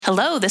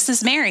Hello, this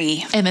is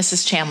Mary. And this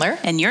is Chandler.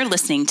 And you're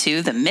listening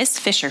to the Miss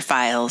Fisher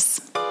Files.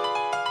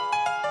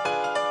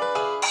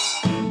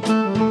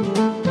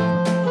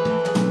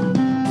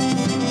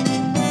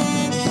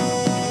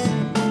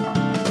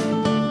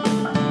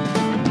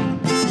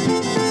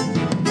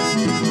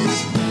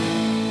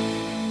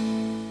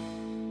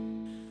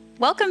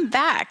 Welcome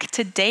back.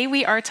 Today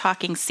we are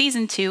talking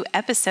Season 2,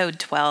 Episode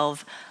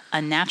 12,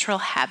 Unnatural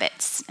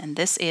Habits. And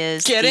this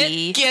is Get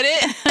it?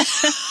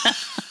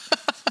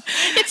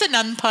 It's a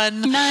nun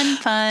pun. Nun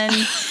pun.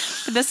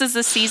 This is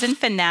the season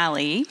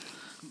finale.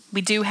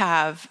 We do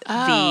have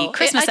the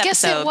Christmas I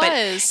guess episode. it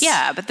was.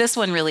 But this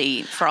one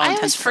really, for all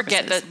intents and purposes. I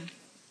always forget that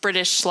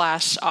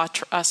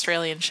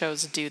British/Australian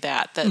shows do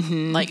that.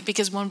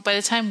 Because by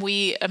the time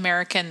we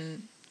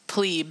American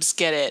plebes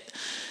get it,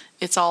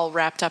 it's all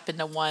wrapped up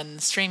into one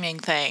streaming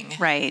thing.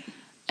 Right.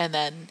 And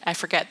then I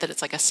forget that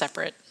it's like a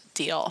separate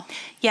deal.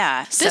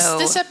 Yeah. So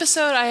this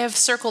episode I have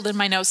circled in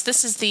my notes.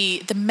 This is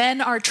the men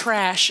are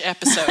trash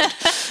episode.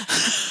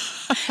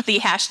 The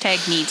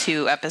hashtag Me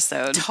Too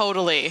episode.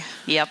 Totally.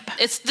 Yep.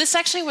 This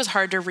actually was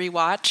hard to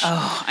rewatch.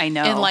 Oh, I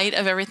know. In light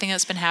of everything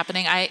that's been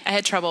happening, I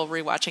had trouble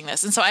rewatching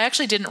this. And so I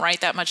actually didn't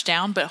write that much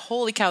down, but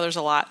holy cow, there's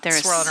a lot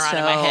swirling around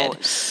in my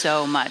head.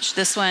 So much.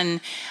 This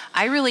one,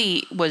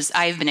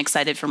 I've been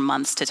excited for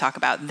months to talk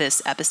about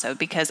this episode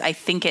because I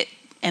think it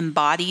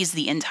embodies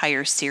the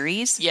entire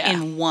series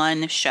in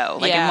one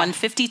show. In one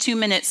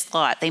 52-minute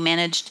slot, they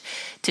managed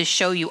to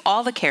show you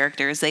all the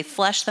characters. They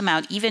fleshed them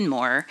out even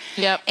more.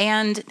 Yep.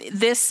 And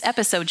this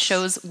episode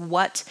shows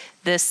what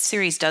this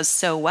series does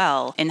so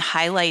well in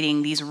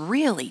highlighting these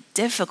really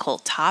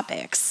difficult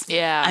topics.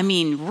 Yeah. I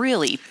mean,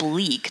 really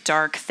bleak,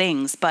 dark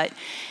things, but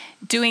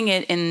doing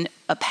it in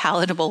a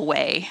palatable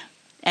way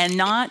and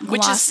not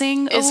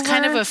glossing over. Which is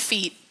kind of a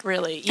feat,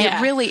 really. Yeah.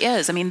 It really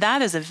is. I mean,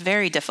 that is a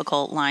very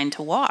difficult line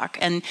to walk.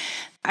 And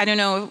I don't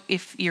know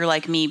if you're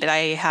like me, but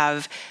I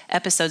have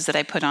episodes that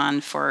I put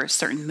on for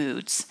certain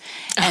moods.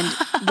 And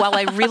while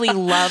I really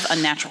love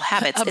Unnatural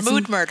Habits, it's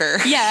mood murder.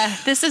 Yeah,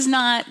 this is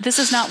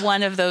not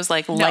one of those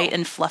light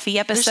and fluffy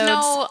episodes. There's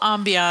no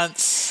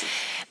ambiance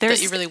that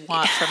you really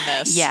want from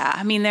this. Yeah,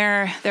 I mean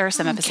there are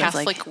some episodes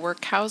Catholic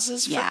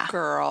workhouses for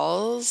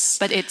girls,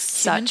 but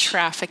it's human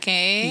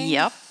trafficking.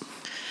 Yep.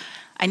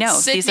 I know.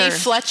 Sidney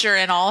Fletcher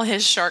in all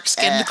his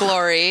shark-skinned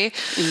glory.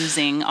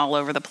 Oozing all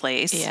over the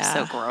place. Yeah.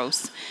 So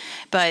gross.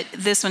 But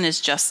this one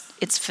is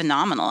it's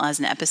phenomenal as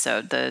an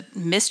episode. The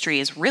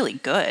mystery is really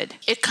good.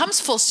 It comes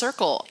full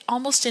circle,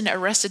 almost in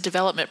Arrested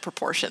Development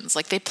proportions.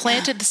 Like they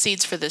planted the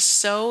seeds for this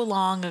so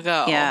long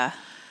ago. Yeah.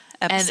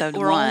 Episode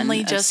 1 we're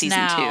only just season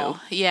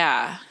now, 2.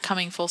 Yeah,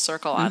 coming full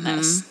circle on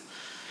this.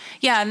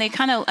 Yeah, and they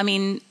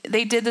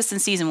did this in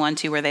season 1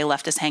 too, where they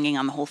left us hanging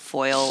on the whole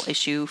foil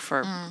issue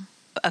for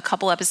a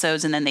couple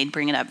episodes, and then they'd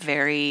bring it up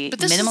very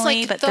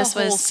minimally. But this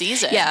was whole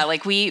season. Yeah,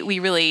 we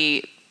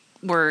really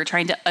were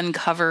trying to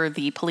uncover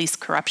the police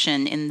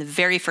corruption in the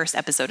very first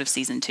episode of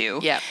season 2.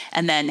 Yeah,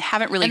 and then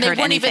haven't really heard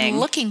anything. And they weren't even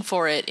looking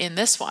for it in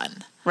this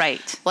one.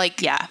 Right.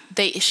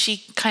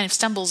 She kind of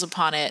stumbles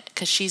upon it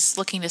because she's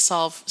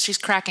she's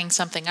cracking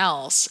something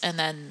else. And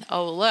then,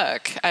 oh,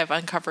 look, I've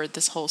uncovered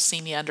this whole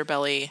seamy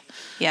underbelly.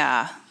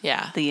 Yeah.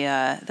 Yeah.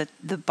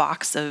 The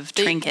box of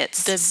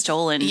trinkets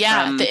stolen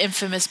from... the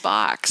infamous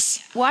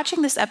box.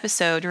 Watching this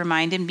episode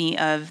reminded me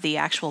of the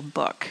actual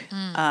book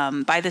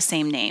by the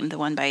same name, the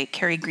one by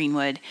Carrie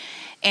Greenwood.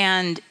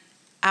 And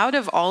out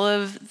of all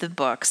of the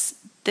books,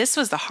 this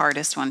was the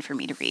hardest one for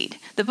me to read.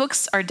 The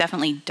books are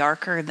definitely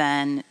darker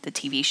than the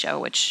TV show,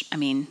 which,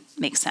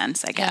 makes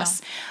sense, I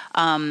guess.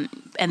 Yeah.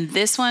 And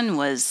this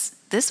was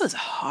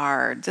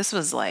hard. This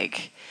was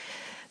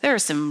there are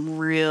some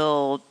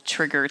real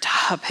trigger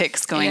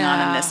topics going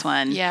on in this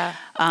one. Yeah.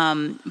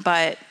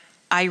 But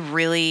I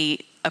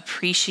really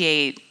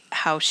appreciate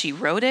how she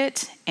wrote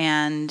it.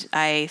 And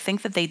I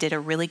think that they did a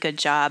really good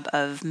job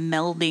of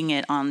melding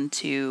it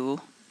onto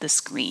the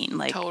screen,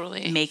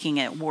 totally making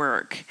it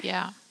work.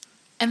 Yeah.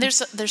 And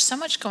there's so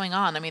much going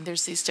on.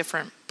 There's these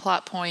different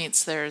plot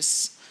points.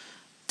 There's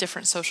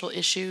different social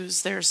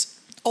issues. There's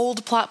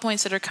old plot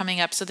points that are coming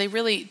up. So they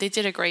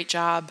did a great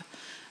job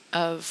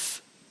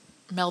of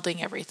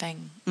melding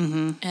everything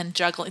and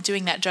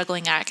doing that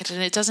juggling act.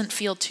 And it doesn't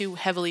feel too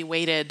heavily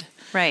weighted.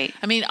 Right.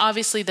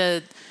 Obviously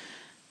the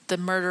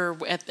murder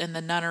in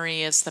the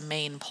nunnery is the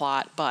main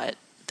plot, but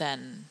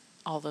then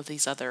all of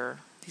these other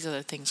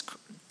things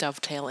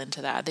dovetail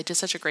into that. They did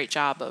such a great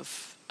job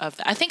of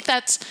that. I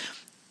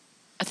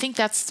think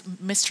that's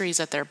mysteries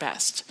at their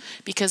best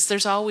because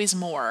there's always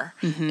more.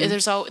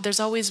 There's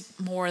always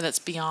more that's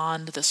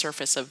beyond the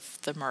surface of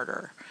the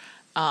murder,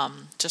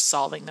 just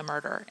solving the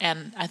murder.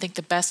 And I think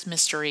the best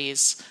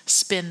mysteries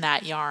spin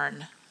that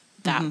yarn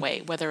that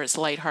way, whether it's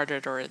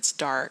lighthearted or it's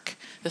dark.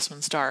 This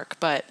one's dark,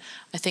 but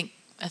I think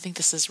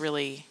this is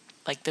really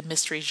the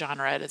mystery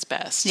genre at its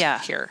best. Yeah,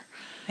 here.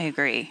 I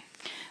agree.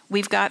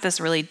 We've got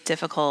this really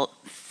difficult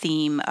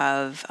theme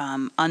of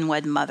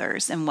unwed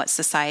mothers and what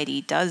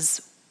society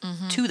does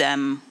to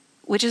them,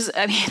 which is,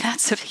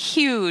 that's a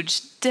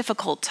huge,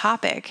 difficult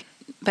topic.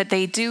 But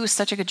they do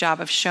such a good job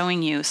of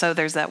showing you. So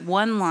there's that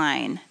one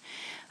line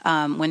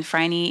when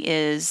Phryne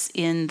is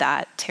in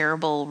that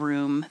terrible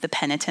room, the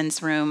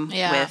penitence room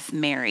with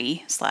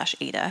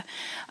Mary/Ada.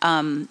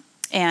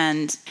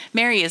 And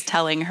Mary is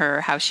telling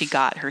her how she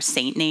got her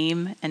saint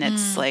name. And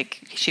it's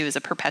like she was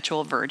a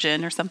perpetual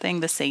virgin or something,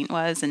 the saint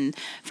was. And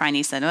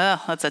Phryne said,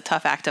 oh, that's a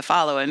tough act to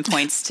follow, and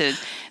points to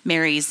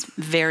Mary's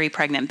very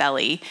pregnant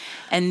belly.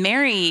 And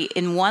Mary,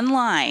 in one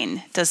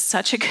line, does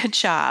such a good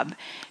job.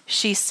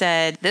 She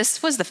said,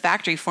 this was the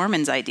factory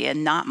foreman's idea,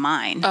 not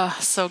mine. Oh,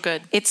 so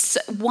good. It's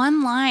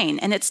one line,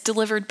 and it's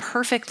delivered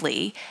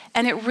perfectly.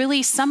 And it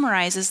really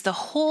summarizes the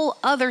whole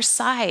other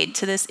side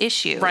to this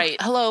issue. Right.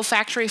 Hello,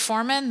 factory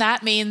foreman.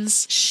 That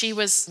means she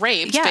was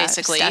raped,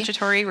 basically.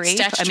 Statutory rape.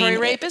 Statutory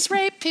rape is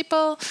rape,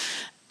 people.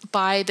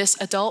 By this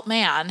adult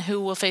man who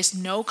will face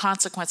no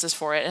consequences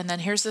for it. And then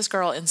here's this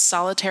girl in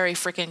solitary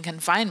freaking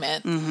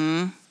confinement.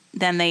 Mm-hmm.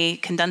 Then they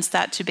condense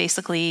that to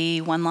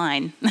basically one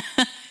line.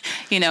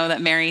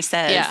 That Mary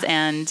says. Yeah.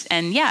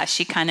 And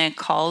she kind of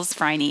calls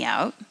Phryne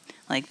out.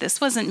 Like, this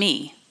wasn't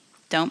me.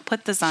 Don't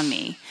put this on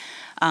me.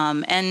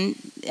 And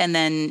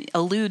then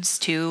alludes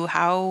to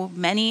how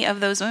many of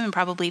those women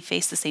probably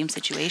face the same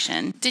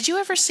situation. Did you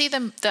ever see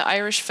the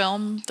Irish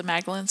film, The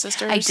Magdalene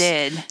Sisters? I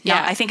did.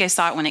 Yeah. I think I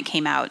saw it when it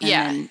came out, and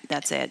then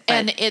that's it. But,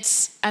 and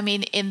it's, and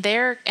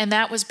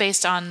that was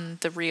based on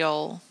the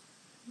real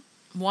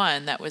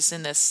one that was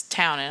in this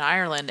town in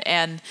Ireland.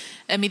 And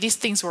these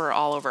things were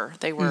all over.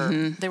 They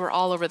were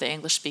all over the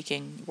English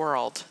speaking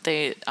world.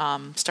 They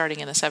starting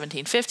in the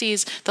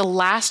 1750s. The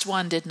last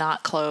one did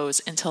not close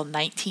until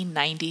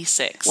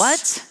 1996.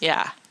 What?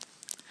 Yeah.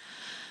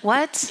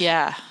 What?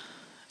 Yeah.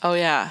 Oh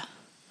yeah.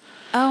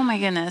 Oh my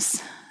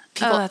goodness.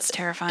 That's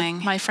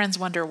terrifying. My friends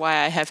wonder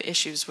why I have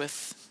issues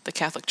with the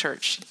Catholic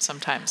Church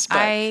sometimes.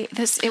 But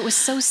it was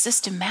so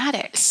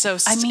systematic.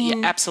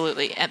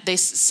 Absolutely. And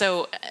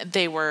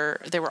they were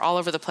all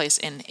over the place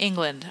in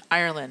England,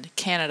 Ireland,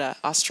 Canada,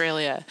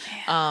 Australia.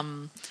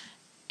 And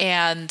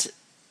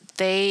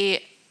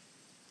the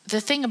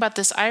thing about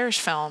this Irish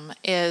film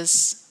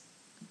is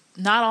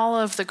not all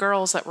of the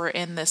girls that were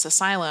in this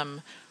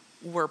asylum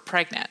were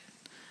pregnant.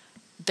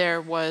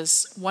 There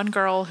was one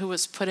girl who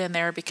was put in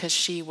there because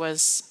she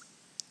was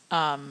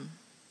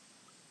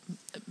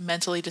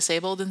mentally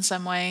disabled in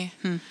some way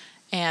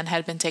and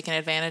had been taken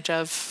advantage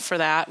of for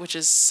that, which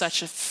is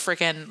such a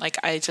freaking,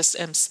 I just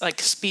am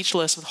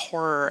speechless with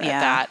horror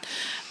at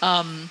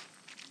that.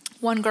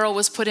 One girl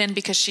was put in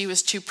because she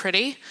was too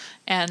pretty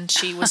and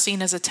she was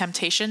seen as a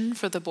temptation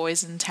for the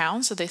boys in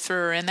town. So they threw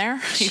her in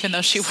there, even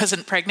though she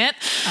wasn't pregnant.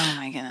 Oh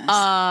my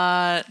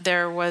goodness.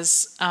 There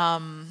was,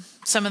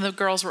 some of the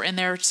girls were in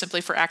there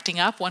simply for acting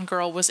up. One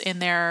girl was in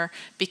there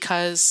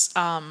because,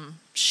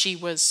 she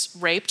was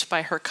raped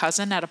by her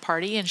cousin at a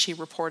party and she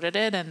reported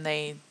it and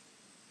they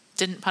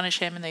didn't punish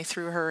him and they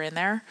threw her in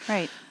there.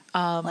 Right.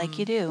 Like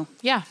you do.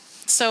 Yeah.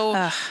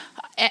 So,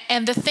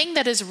 and the thing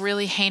that is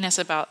really heinous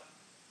about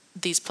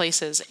these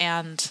places,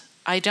 and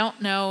I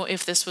don't know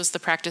if this was the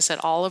practice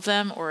at all of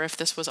them or if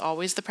this was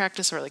always the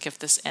practice or if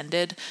this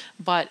ended,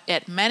 but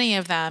at many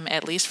of them,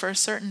 at least for a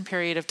certain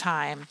period of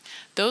time,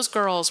 those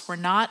girls were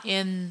not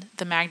in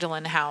the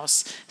Magdalene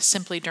house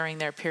simply during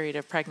their period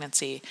of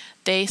pregnancy.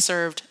 They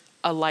served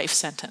a life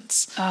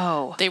sentence.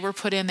 Oh. They were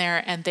put in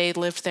there and they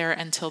lived there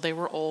until they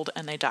were old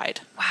and they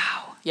died.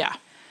 Wow. Yeah.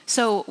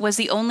 So was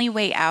the only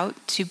way out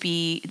to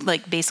be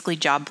basically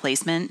job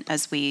placement,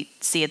 as we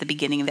see at the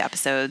beginning of the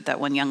episode, that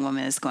one young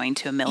woman is going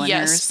to a milliner's?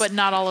 Yes, but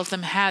not all of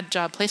them had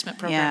job placement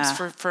programs.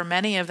 Yeah. For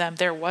many of them,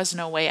 there was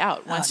no way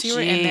out. Once you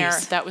were in there,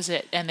 that was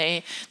it.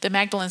 And the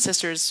Magdalene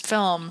Sisters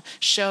film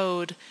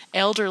showed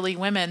elderly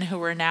women who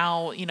were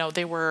now,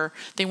 they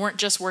weren't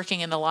just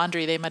working in the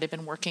laundry. They might have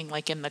been working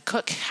in the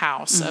cook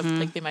house of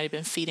they might have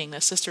been feeding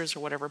the sisters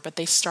or whatever, but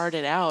they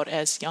started out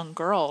as young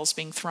girls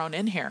being thrown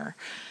in here.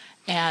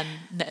 And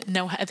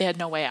they had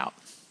no way out.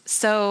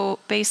 So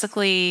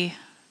basically,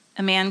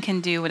 a man can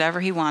do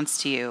whatever he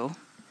wants to you.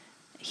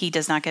 He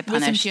does not get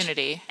punished. With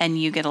impunity. And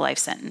you get a life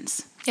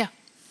sentence. Yeah.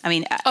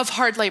 Of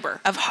hard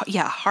labor.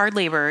 Hard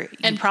labor.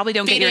 And you probably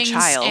don't get your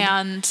child.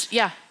 And,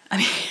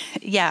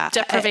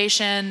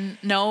 deprivation,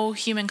 no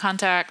human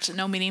contact,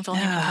 no meaningful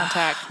human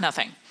contact,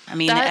 nothing.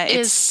 That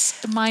is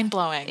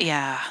mind-blowing.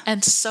 Yeah.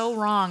 And so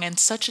wrong and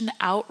such an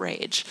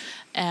outrage.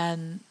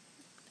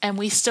 And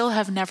we still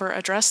have never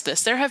addressed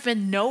this. There have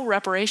been no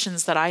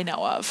reparations that I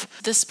know of.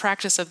 This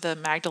practice of the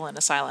Magdalene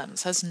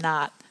asylums has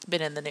not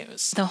been in the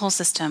news. The whole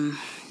system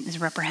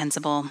is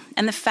reprehensible.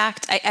 And the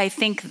fact, I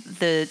think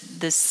the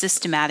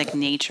systematic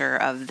nature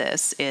of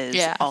this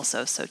is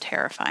also so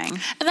terrifying.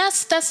 And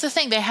that's the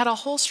thing. They had a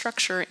whole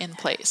structure in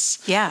place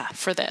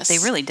for this. They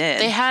really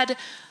did. They had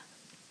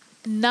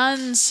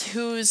nuns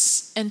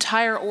whose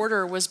entire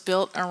order was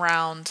built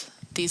around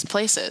these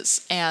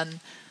places and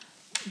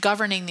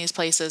governing these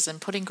places and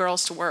putting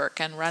girls to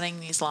work and running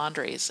these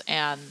laundries.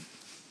 And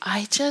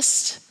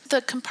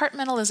the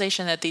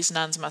compartmentalization that these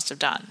nuns must have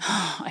done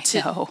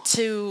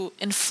to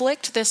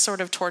inflict this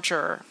sort of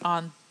torture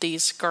on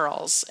these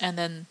girls and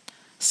then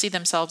see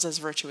themselves as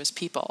virtuous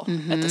people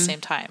at the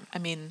same time. I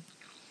mean,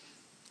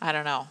 I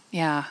don't know.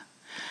 Yeah.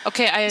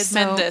 Okay, I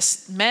amend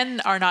this.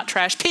 Men are not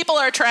trash. People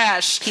are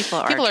trash. People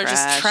are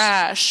just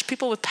trash.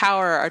 People with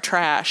power are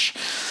trash.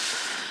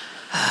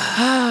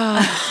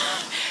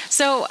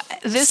 So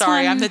this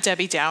Sorry, one, I'm the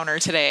Debbie Downer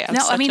today.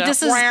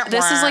 This is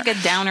like a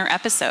downer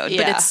episode,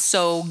 but it's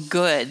so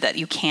good that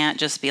you can't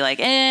just be like,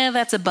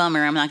 that's a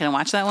bummer, I'm not going to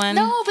watch that one.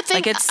 No, but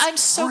I'm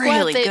so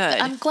really glad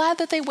good. I'm glad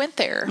that they went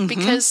there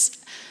because,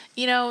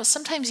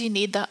 sometimes you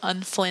need the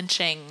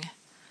unflinching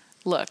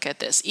look at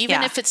this,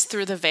 even if it's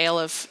through the veil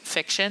of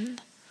fiction.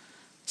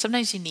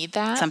 Sometimes you need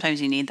that.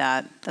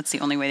 That's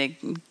the only way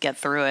to get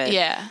through it.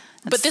 Yeah.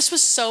 But this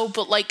was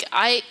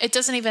it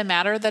doesn't even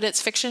matter that it's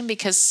fiction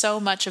because so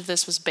much of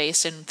this was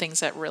based in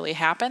things that really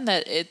happened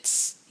that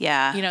it's,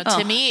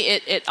 to me,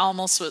 it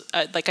almost was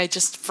I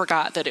just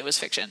forgot that it was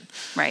fiction.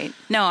 Right.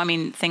 No, I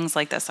mean, things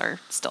like this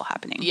are still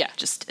happening. Yeah.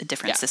 Just a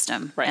different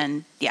system. Right.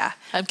 And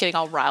I'm getting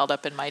all riled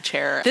up in my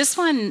chair. This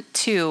one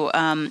too,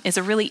 is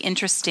a really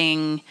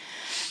interesting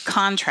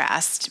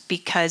contrast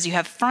because you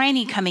have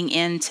Phryne coming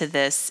into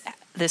this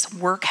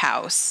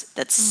workhouse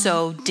that's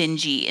so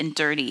dingy and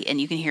dirty, and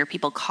you can hear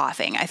people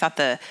coughing. I thought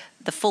the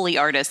Foley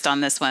artist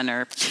on this one,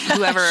 or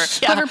whoever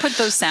put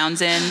those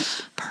sounds in,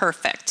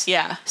 perfect.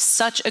 Yeah,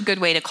 such a good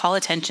way to call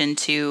attention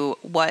to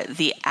what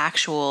the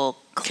actual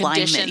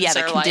climate,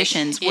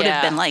 conditions would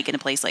have been like in a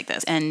place like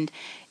this. And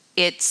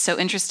it's so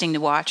interesting to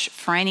watch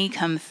Phryne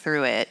come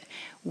through it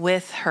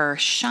with her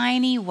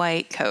shiny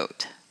white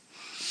coat.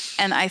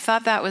 And I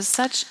thought that was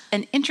such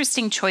an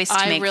interesting choice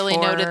to make really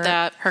for noted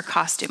that. Her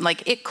costume.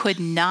 Like, it could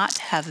not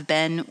have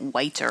been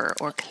whiter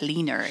or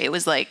cleaner. It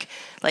was like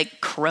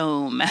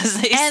chrome.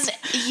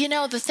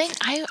 The thing,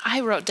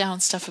 I wrote down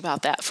stuff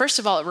about that. First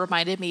of all, it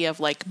reminded me of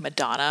like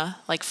Madonna,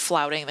 like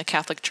flouting the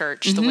Catholic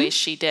Church the way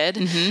she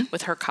did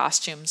with her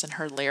costumes and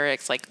her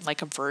lyrics,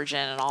 like a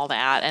virgin and all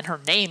that, and her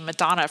name,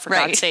 Madonna, for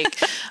God's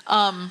sake.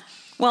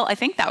 Well, I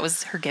think that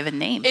was her given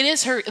name. It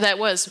is her. That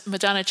was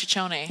Madonna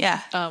Ciccione.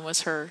 Yeah,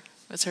 was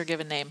her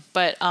given name,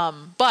 but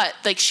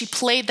like she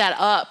played that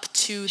up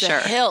to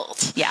the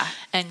hilt,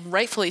 and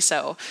rightfully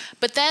so.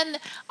 But then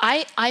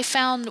I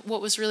found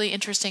what was really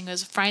interesting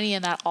was Phryne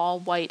in that all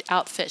white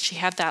outfit. She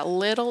had that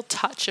little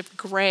touch of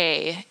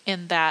gray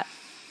in that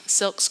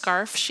silk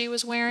scarf she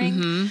was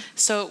wearing,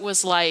 so it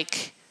was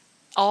like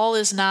all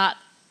is not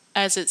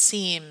as it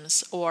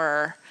seems,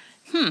 or.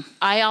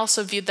 I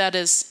also viewed that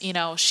as,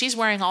 she's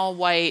wearing all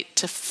white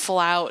to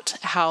flout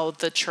how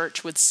the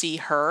church would see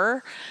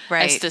her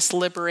as this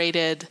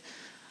liberated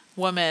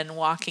woman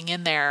walking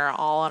in there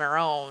all on her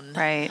own.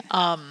 Right.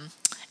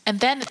 And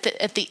then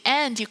at the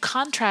end, you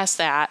contrast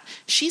that.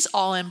 She's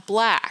all in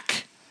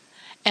black.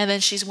 And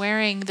then she's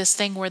wearing this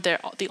thing where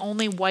the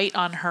only white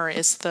on her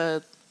is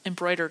the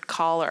embroidered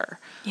collar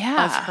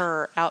of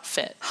her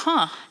outfit.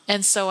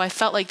 And so I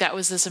felt like that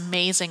was this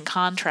amazing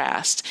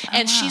contrast.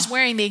 And she's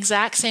wearing the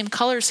exact same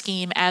color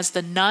scheme as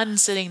the nun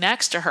sitting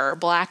next to her,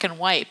 black and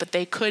white, but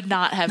they could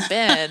not have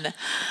been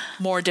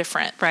more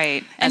different.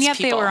 Right. And yet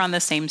they were on the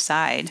same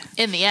side.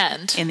 In the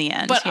end.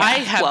 But I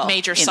have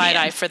major side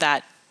eye for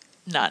that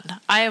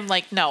nun. I am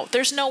like, no,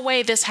 there's no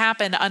way this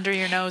happened under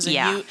your nose.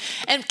 And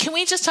and can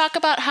we just talk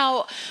about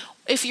how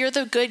if you're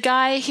the good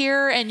guy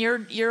here and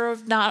you're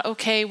not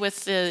okay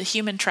with the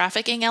human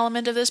trafficking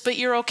element of this, but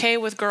you're okay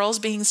with girls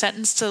being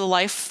sentenced to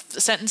life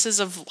sentences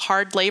of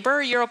hard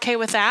labor, you're okay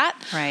with that?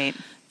 Right.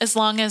 As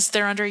long as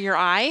they're under your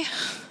eye.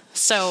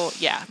 So,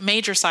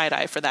 major side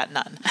eye for that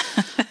nun.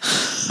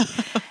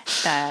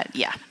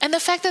 And the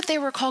fact that they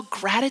were called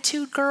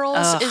gratitude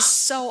girls is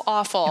so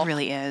awful. It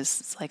really is.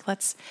 It's like,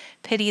 let's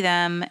pity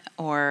them,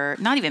 or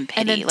not even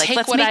pity. And then like, take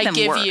let's what make I them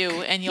give work. you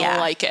and you'll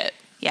like it.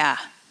 Yeah.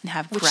 And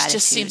have gratitude. Which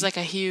just seems like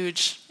a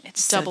huge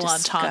double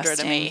entendre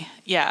to me.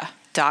 Yeah.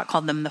 Dot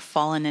called them the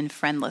fallen and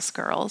friendless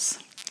girls.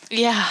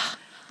 Yeah.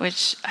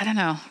 Which, I don't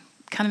know,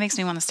 kind of makes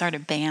me want to start a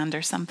band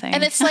or something.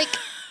 And it's like,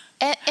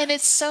 and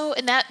it's so,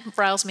 and that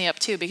riles me up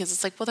too, because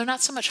it's like, well, they're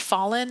not so much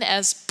fallen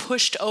as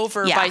pushed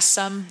over by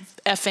some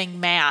effing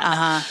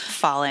man.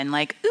 Fallen,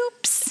 like,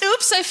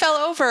 oops, I fell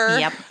over.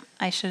 Yep.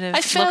 I should have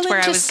looked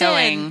where I was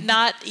going.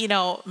 Not,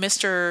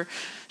 Mr.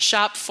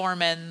 Shop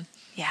Foreman.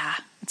 Yeah.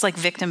 It's like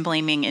victim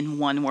blaming in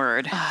one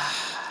word.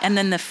 And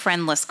then the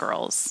friendless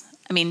girls.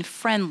 I mean,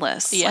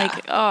 friendless. Yeah.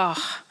 Like,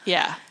 oh.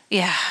 Yeah.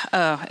 Yeah.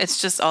 Oh,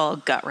 it's just all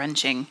gut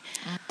wrenching.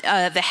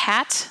 The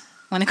hat.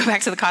 Want to go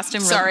back to the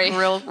costume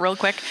real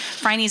quick?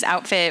 Phryne's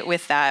outfit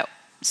with that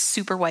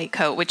super white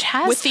coat, which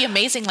has with the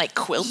amazing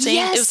quilting.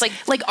 Yes, it was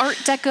like Art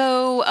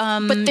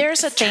Deco. But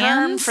there's a term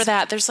fans for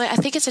that. There's I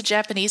think it's a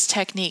Japanese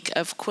technique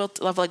of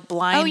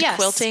blind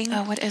quilting.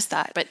 Oh, what is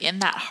that? But in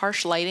that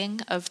harsh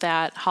lighting of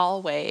that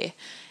hallway,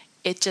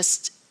 it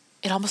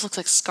almost looks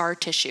like scar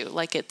tissue.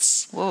 Like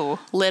it's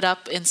lit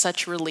up in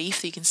such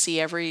relief that you can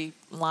see every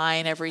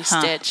line, every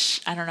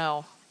stitch. I don't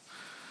know.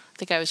 I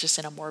think I was just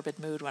in a morbid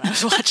mood when I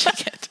was watching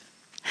it.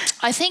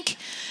 I think,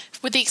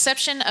 with the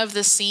exception of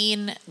the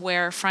scene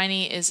where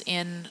Phryne is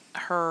in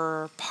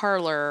her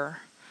parlor,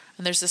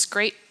 and there's this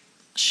great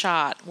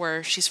shot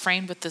where she's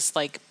framed with this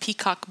like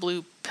peacock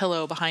blue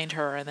pillow behind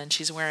her, and then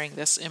she's wearing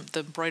this the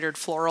embroidered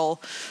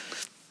floral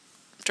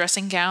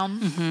dressing gown.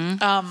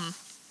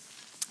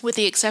 With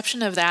the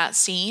exception of that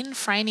scene,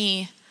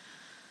 Phryne,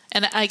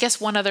 and I guess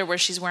one other where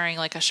she's wearing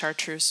like a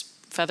chartreuse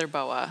feather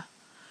boa.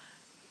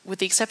 With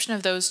the exception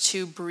of those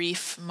two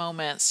brief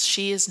moments,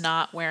 she is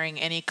not wearing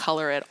any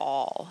color at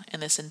all in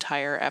this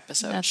entire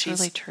episode. That's She's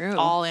really true.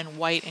 all in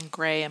white and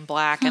gray and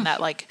black, and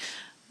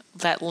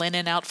that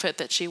linen outfit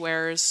that she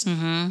wears,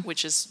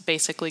 which is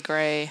basically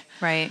gray.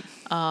 Right.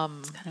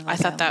 I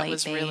thought that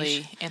was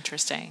really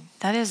interesting.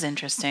 That is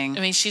interesting.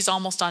 I mean, she's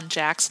almost on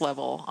Jack's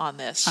level on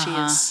this. She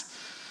is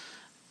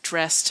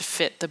dressed to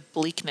fit the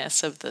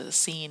bleakness of the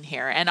scene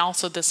here, and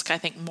also this, I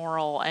think,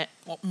 moral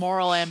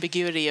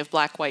ambiguity of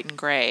black, white, and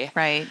gray.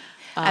 Right.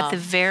 At the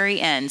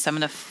very end, so I'm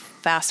going to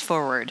fast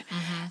forward.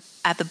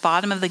 At the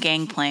bottom of the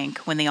gangplank,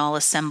 when they all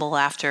assemble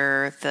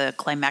after the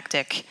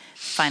climactic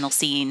final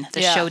scene,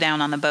 the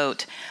showdown on the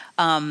boat,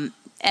 and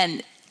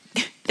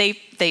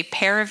they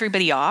pair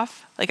everybody off.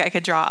 Like, I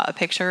could draw a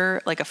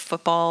picture, like a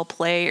football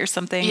play or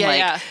something.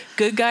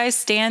 Good guys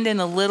stand in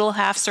a little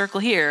half circle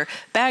here.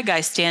 Bad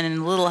guys stand in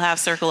a little half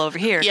circle over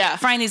here. Yeah.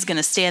 Phryne's going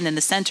to stand in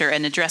the center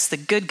and address the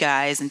good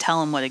guys and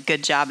tell them what a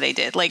good job they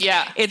did. Like,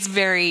 it's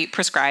very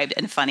prescribed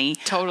and funny.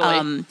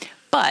 Totally.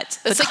 But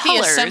it's the like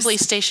colors, the assembly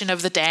station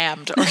of the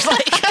damned. Or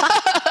like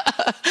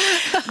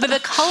but the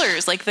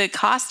colors, like the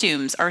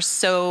costumes, are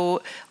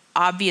so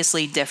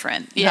obviously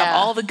different. You have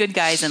all the good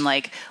guys in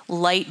like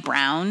light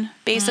brown,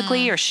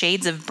 basically, or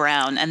shades of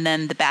brown, and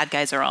then the bad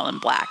guys are all in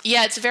black.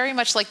 Yeah, it's very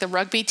much like the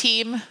rugby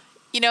team.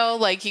 You know,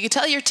 like you can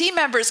tell your team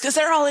members because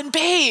they're all in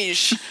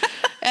beige,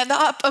 and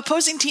the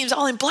opposing team's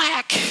all in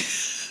black.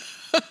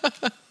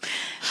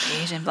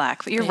 Beige and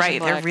black. But you're Beige right. and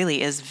black. There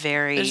really is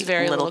very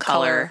little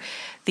color.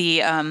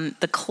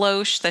 The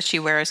cloche that she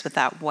wears with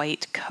that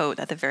white coat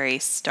at the very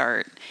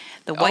start.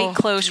 The white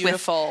cloche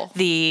beautiful. With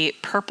the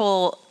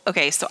purple.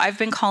 Okay, so I've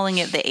been calling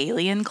it the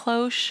alien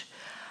cloche.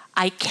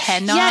 I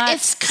cannot. Yeah,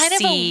 it's kind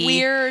of a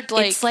weird,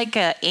 like, it's like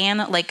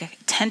like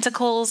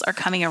tentacles are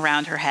coming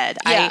around her head.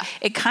 Yeah.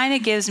 It kind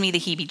of gives me the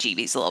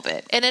heebie-jeebies a little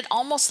bit. And it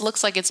almost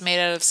looks like it's made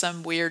out of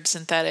some weird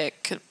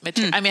synthetic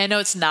material. I mean, I know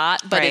it's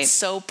not, but it's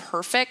so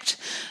perfect.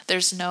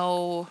 There's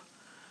no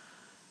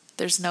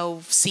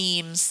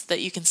seams that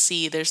you can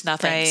see. There's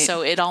nothing. Right.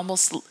 So it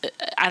almost,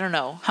 I don't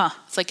know.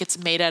 It's like it's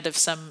made out of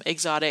some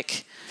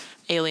exotic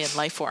alien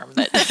life form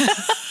that.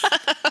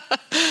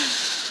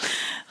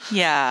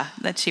 Yeah,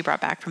 that she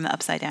brought back from the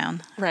Upside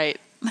Down. Right.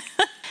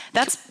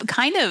 That's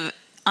kind of,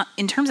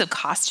 in terms of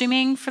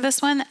costuming for this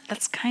one,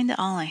 that's kind of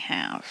all I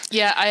have.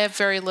 Yeah, I have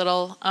very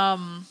little.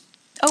 Aunt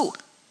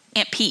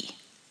P.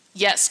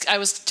 Yes, I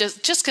was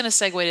just going to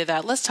segue to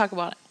that. Let's talk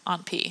about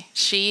Aunt P.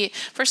 She,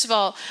 first of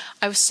all,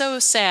 I was so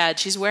sad.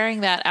 She's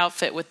wearing that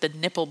outfit with the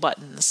nipple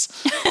buttons.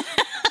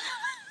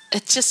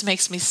 It just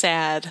makes me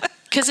sad.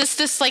 Because it's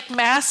this like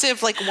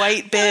massive like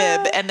white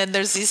bib, and then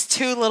there's these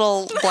two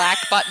little black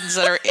buttons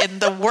that are in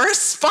the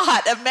worst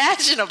spot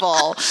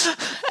imaginable.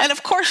 And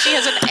of course she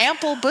has an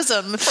ample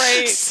bosom.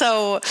 Right.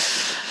 So,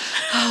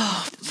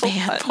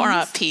 man, poor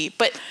Aunt P.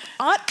 But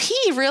Aunt P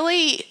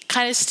really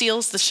kind of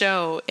steals the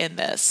show in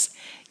this.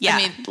 Yeah. I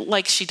mean,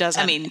 like she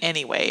doesn't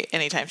anyway,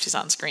 anytime she's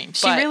on screen.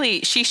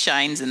 She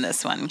shines in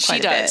this one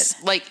quite a bit. She does.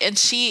 Like, and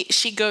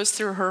she goes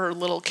through her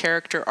little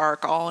character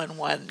arc all in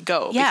one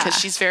go. Yeah. Because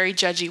she's very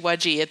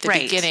judgy-wudgy at the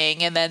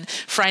beginning. And then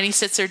Phryne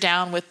sits her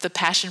down with the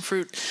passion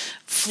fruit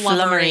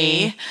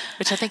flummery,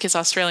 which I think is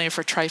Australian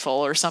for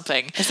trifle or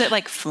something. Is it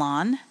like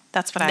flan?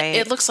 That's what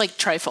It looks like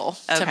trifle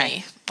to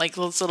me. Like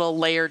those little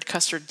layered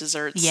custard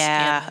desserts.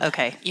 Yeah,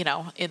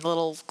 in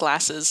little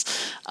glasses.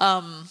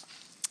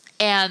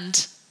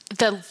 And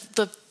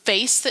the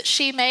face that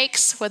she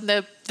makes when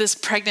this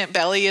pregnant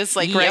belly is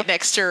like right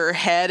next to her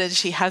head, and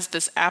she has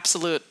this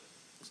absolute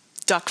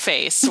duck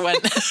face when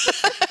and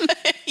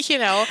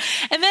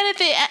then at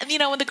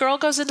the when the girl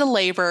goes into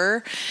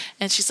labor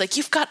and she's like,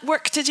 "You've got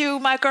work to do,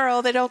 my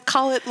girl. They don't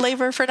call it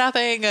labor for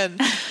nothing."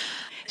 And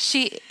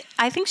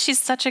I think she's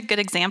such a good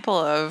example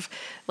of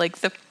like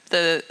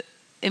the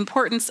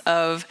importance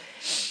of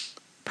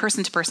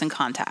person-to-person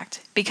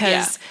contact,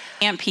 because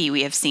Aunt P,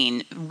 we have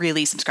seen,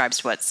 really subscribes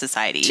to what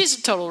society. She's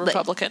a total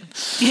Republican.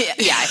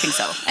 Yeah, I think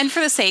so. And for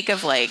the sake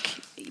of like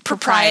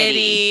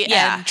propriety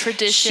and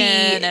tradition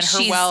and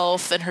her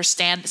wealth and her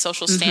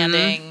social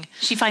standing.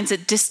 She finds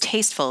it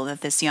distasteful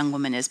that this young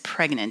woman is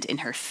pregnant in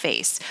her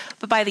face.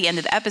 But by the end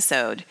of the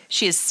episode,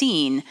 she has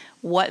seen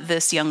what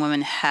this young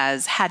woman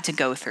has had to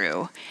go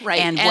through,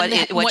 and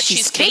what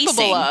she's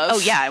capable of. Oh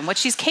yeah, and what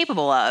she's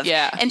capable of.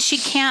 Yeah, and she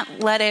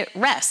can't let it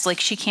rest. Like,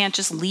 she can't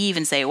just leave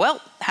and say,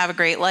 "Well, have a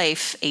great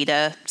life,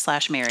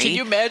 Ada/Mary." Can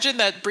you imagine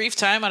that brief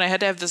time when I had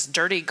to have this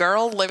dirty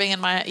girl living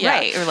in my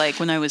right? Or like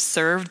when I was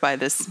served by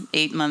this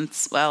 8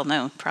 months, well,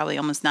 no, probably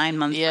almost 9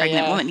 month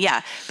pregnant woman.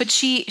 Yeah, but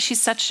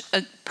she's such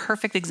a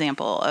perfect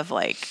example of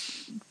like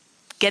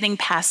getting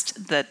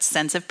past that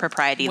sense of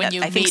propriety when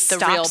that I think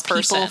stops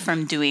people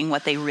from doing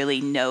what they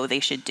really know they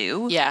should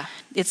do. Yeah.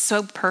 It's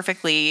so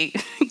perfectly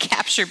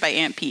captured by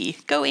Aunt P.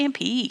 Go Aunt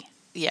P.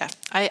 yeah,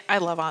 I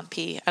love Aunt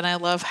P, and I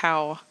love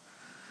how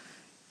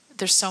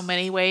there's so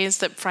many ways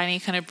that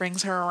Franny kind of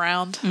brings her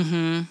around,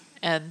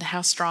 and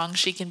how strong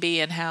she can be,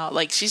 and how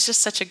like she's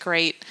just such a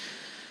great.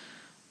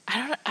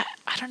 I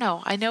don't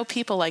know. I know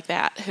people like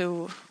that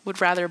who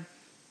would rather,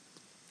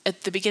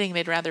 at the beginning,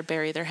 they'd rather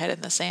bury their head in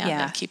the sand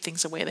and keep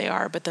things the way they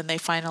are, but then they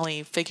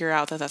finally figure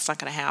out that that's not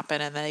going to happen,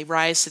 and they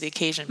rise to the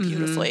occasion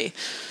beautifully.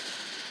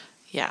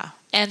 Yeah,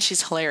 and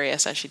she's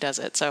hilarious as she does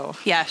it. So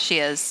yeah, she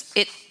is.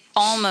 It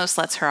almost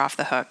lets her off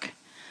the hook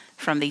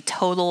from the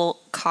total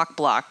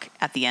cock-block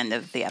at the end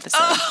of the episode.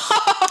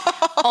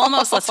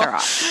 Almost lets her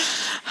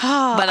off.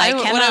 But I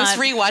cannot. When I was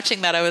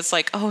rewatching that, I was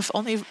like, "Oh, if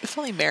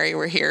only Mary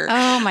were here."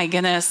 Oh my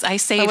goodness! I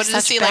saved I wanted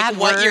such to see bad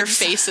like words. what your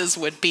faces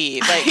would be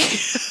like.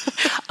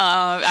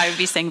 I would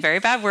be saying very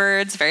bad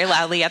words very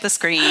loudly at the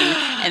screen,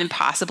 and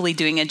possibly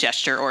doing a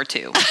gesture or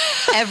two.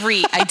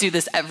 I do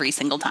this every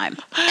single time.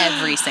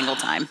 Every single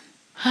time.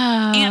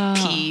 Aunt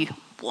P,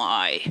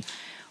 why?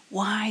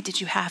 Why did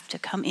you have to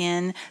come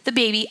in? The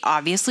baby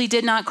obviously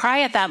did not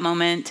cry at that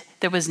moment.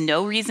 There was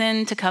no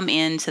reason to come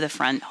into the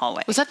front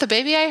hallway. Was that the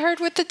baby I heard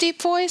with the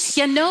deep voice?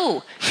 Yeah,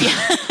 no.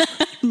 Yeah.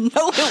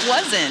 No, it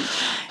wasn't.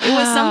 It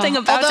was something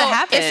about to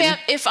happen.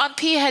 If Aunt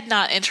P had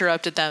not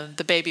interrupted them,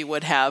 the baby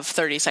would have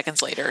 30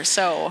 seconds later.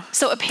 So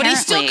apparently, but he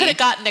still could have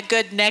gotten a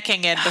good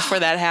necking in before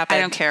that happened.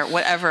 I don't care.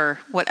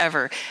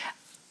 Whatever.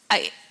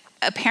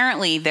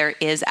 Apparently, there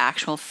is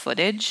actual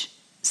footage.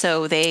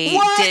 So they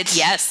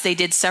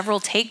did several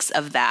takes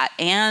of that.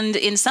 And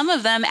in some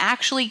of them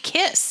actually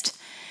kissed.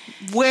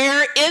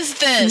 Where is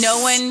this?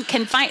 No one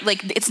can find,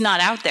 like, it's not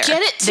out there.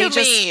 Get it to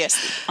me.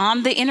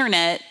 On the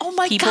internet, oh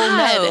my people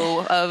God.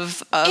 Know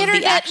of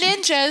Internet the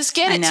ninjas,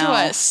 get it to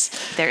us.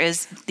 There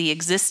is the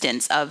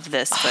existence of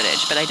this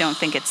footage, but I don't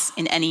think it's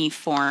in any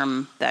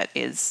form that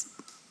is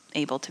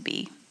able to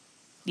be,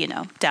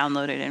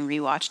 downloaded and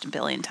rewatched a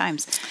billion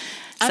times.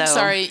 I'm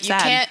sorry,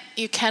 sad.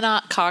 you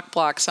cannot cock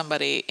block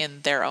somebody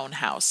in their own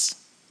house.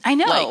 I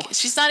know. Like,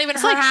 she's not even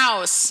her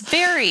house.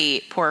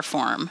 Very poor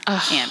form,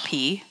 Aunt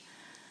P.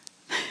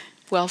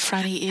 Well,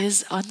 Franny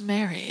is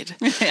unmarried.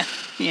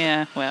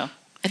 Yeah, well.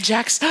 And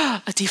Jack's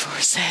a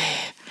divorcee.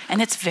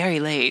 And it's very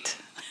late.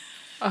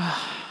 I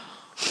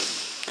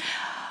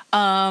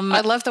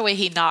love the way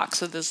he knocks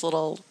with his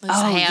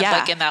hand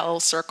like in that little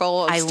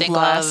circle of stained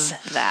glass. I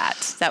love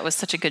that. That was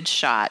such a good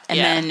shot. And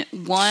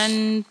then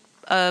one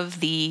of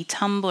the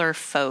Tumblr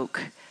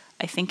folk,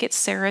 I think it's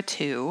Sarah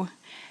too,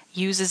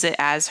 uses it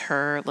as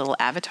her little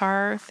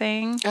avatar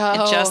thing.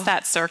 Just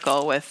that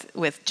circle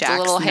with Jack's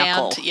little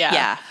knuckle. hand.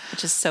 Yeah,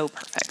 which is so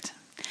perfect.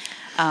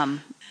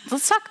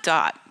 Let's talk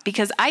Dot,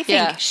 because I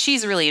think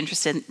she's really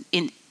interesting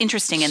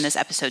in this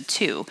episode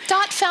too.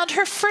 Dot found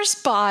her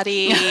first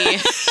body.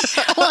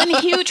 Well, and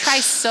Hugh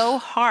tries so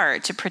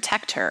hard to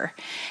protect her,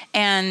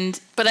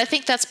 but I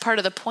think that's part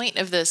of the point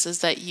of this, is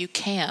that you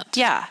can't.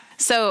 Yeah.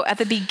 So at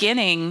the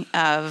beginning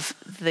of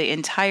the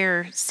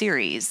entire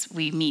series,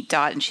 we meet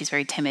Dot, and she's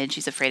very timid.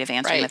 She's afraid of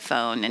answering the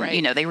phone.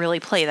 And, they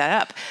really play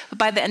that up. But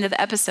by the end of the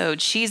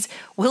episode, she's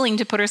willing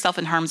to put herself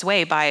in harm's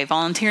way by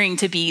volunteering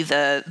to be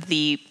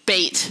the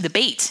bait. The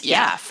bait,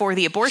 for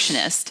the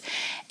abortionist.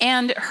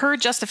 And her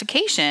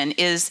justification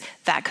is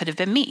that could have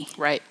been me.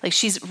 Right. Like,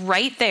 she's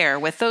right there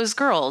with those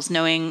girls,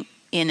 knowing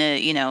in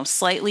a,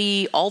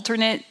 slightly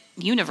alternate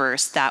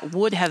universe that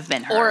would have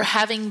been her, or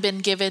having been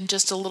given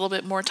just a little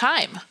bit more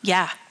time.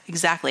 Yeah,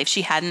 exactly. If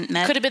she hadn't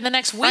met, could have been the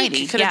next week.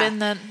 Friday. Could have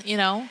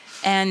been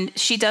And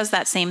she does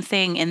that same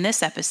thing in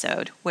this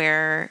episode,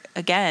 where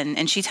again,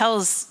 and she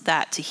tells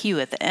that to Hugh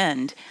at the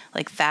end,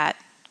 like that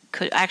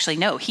could actually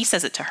no, he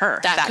says it to her.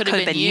 That could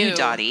have been you,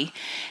 Dottie,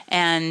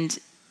 and.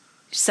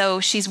 So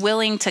she's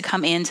willing to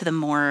come into the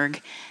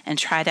morgue and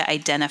try to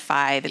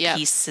identify the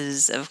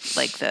pieces of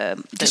like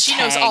the she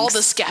knows all the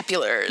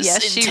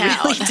scapulars in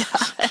town. Really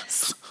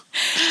does.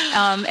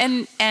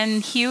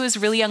 And Hugh is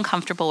really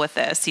uncomfortable with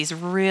this. He's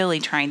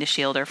really trying to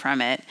shield her from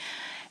it.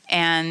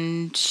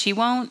 And she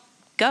won't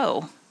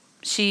go.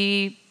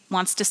 She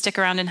wants to stick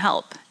around and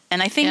help.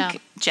 And I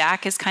think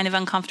Jack is kind of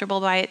uncomfortable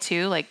by it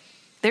too. Like,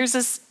 there's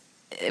this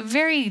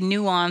very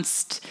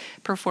nuanced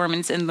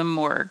performance in the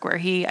morgue where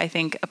he, I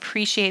think,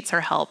 appreciates her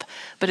help,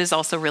 but is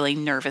also really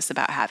nervous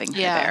about having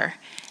her there.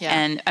 Yeah.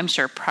 And I'm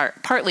sure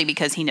partly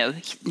because he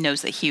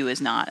knows that Hugh is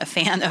not a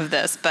fan of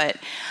this. But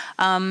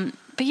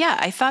yeah,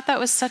 I thought that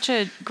was such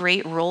a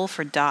great role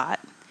for Dot.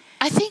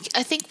 I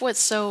think what's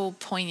so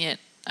poignant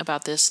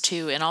about this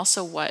too, and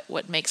also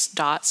what makes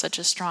Dot such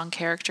a strong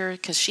character,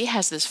 because she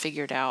has this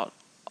figured out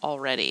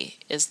already,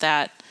 is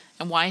that,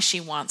 and why she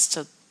wants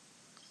to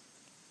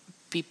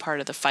be part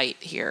of the fight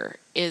here,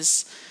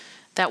 is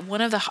that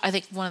one of the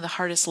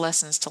hardest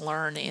lessons to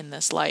learn in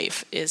this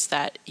life is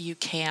that you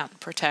can't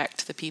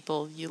protect the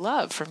people you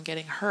love from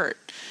getting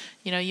hurt.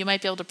 You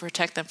might be able to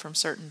protect them from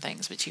certain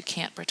things, but you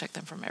can't protect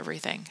them from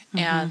everything. Mm-hmm.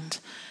 And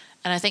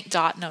I think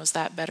Dot knows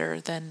that better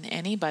than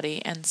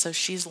anybody. And so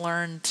she's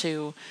learned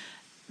to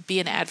be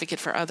an advocate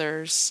for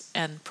others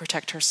and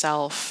protect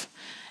herself.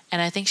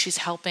 And I think she's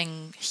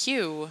helping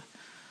Hugh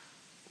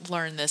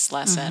learn this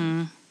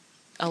lesson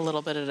a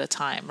little bit at a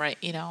time, right?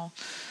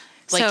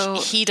 So,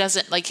 he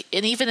doesn't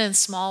and even in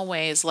small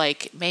ways,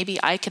 maybe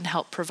I can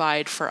help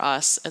provide for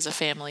us as a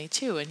family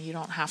too, and you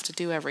don't have to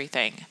do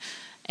everything.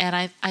 And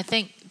I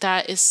think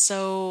that is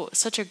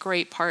such a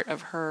great part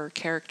of her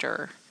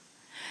character.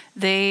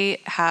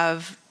 they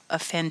have a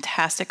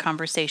fantastic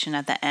conversation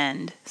at the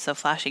end. So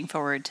flashing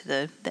forward to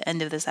the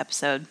end of this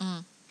episode,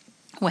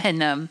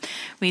 when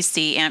we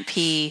see Aunt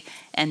P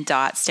and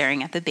Dot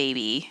staring at the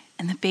baby.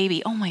 And the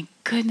baby, oh my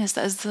goodness,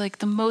 that is like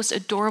the most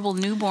adorable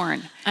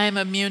newborn. I am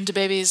immune to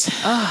babies.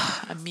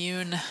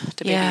 Immune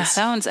to Yeah, babies.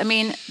 that one's, I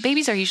mean,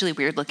 babies are usually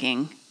weird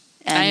looking.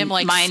 And I am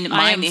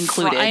mine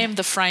included. I am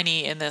the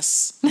Phryne in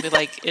this. I'll be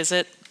like, is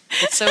it?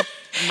 It's so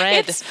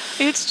red.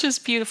 It's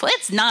just beautiful.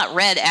 It's not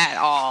red at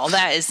all.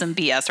 That is some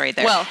BS right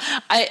there. Well,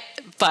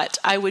 but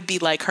I would be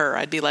like her.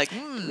 I'd be like,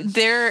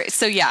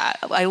 So yeah,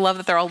 I love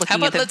that they're all looking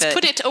how at about let's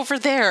put it over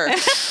there.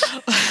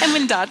 And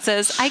when Dot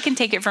says, I can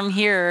take it from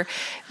here,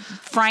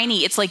 Phryne,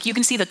 it's like you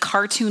can see the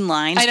cartoon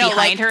lines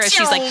behind her as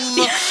she's like,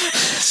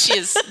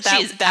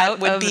 that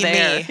would be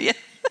there. me.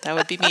 That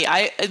would be me.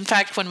 In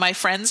fact, when my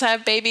friends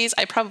have babies,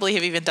 I probably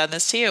have even done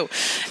this to you.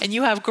 And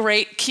you have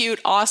great, cute,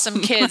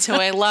 awesome kids who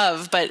I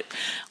love. But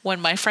when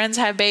my friends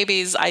have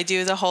babies, I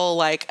do the whole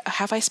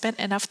have I spent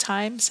enough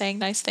time saying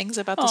nice things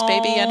about this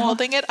baby and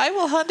holding it? I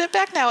will hunt it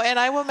back now and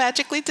I will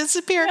magically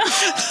disappear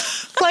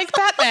like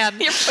Batman.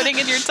 You're putting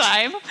in your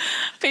time,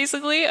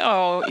 basically.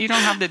 Oh, you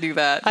don't have to do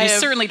that. You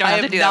certainly don't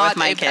have to do that with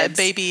my kids. I am not a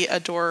baby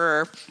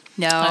adorer.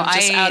 No, I'm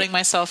just outing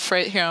myself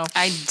right here.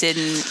 I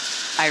didn't.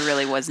 I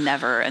really was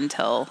never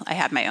until I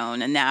had my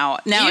own, and now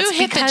you it's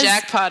hit the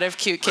jackpot of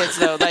cute kids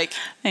though.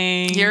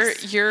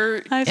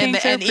 You're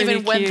and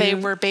even when they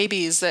were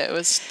babies, that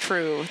was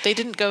true. They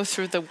didn't go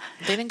through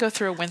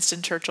a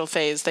Winston Churchill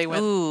phase. They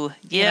went. Ooh,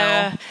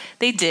 yeah,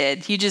 they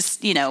did. You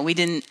just we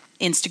didn't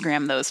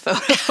Instagram those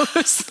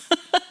photos.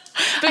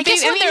 But I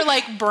guess when they're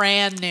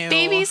brand new,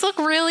 babies look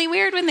really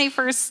weird when they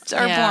first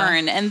are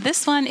born, and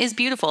this one is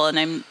beautiful,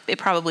 and it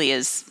probably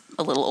is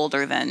a little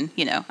older than,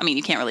 I mean,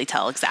 you can't really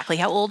tell exactly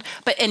how old,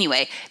 but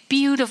anyway,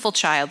 beautiful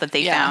child that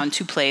they found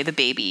to play the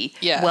baby.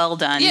 Yeah. Well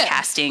done,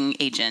 casting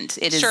agent.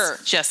 It is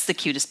just the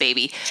cutest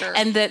baby. Sure.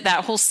 And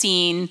that whole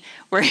scene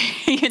where,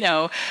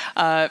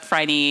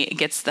 Phryne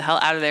gets the hell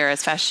out of there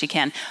as fast as she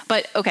can.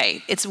 But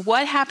okay, it's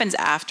what happens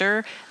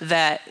after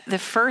that. The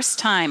first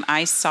time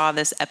I saw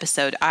this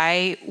episode,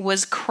 I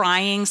was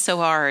crying so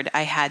hard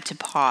I had to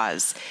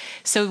pause.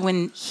 So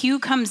when Hugh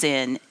comes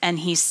in and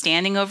he's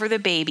standing over the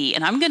baby,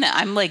 and I'm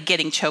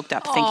getting choked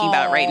up thinking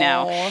about it right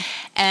now.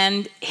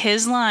 And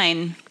his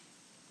line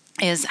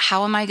is,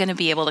 how am I going to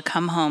be able to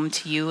come home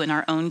to you and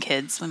our own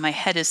kids when my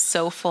head is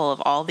so full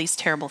of all these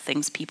terrible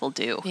things people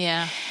do?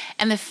 Yeah.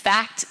 And the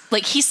fact,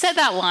 he said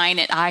that line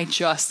and I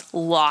just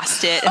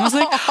lost it. And I was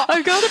like,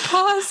 I got to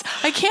pause.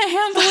 I can't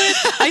handle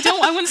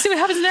it. I want to see what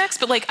happens next.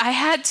 But I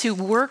had to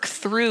work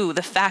through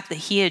the fact that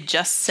he had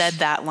just said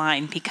that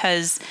line,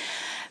 because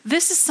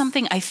this is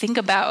something I think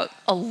about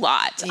a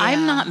lot. Yeah.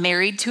 I'm not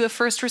married to a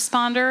first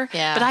responder,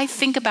 but I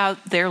think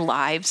about their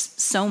lives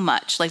so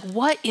much.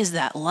 What is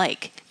that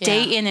like? Yeah.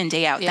 Day in and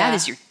day out. Yeah. That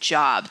is your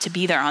job, to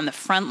be there on the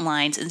front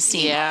lines and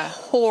seeing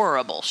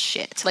horrible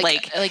shit.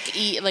 Like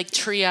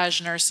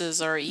triage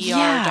nurses or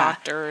ER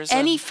doctors.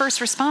 Any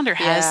first responder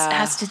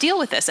has to deal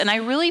with this. And I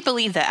really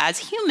believe that as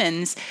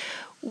humans,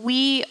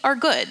 we are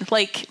good.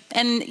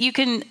 And you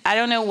can, I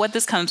don't know what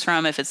this comes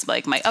from, if it's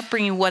my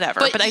upbringing, whatever,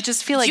 but I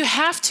just feel like you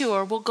have to,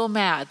 or we'll go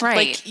mad.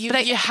 Right. You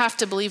have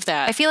to believe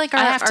that. I feel like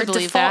our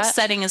default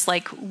setting is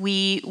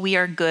we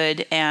are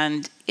good,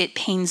 and it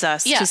pains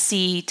us to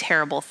see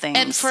terrible things.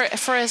 And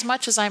for as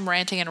much as I'm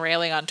ranting and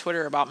railing on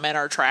Twitter about men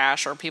are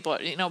trash or people,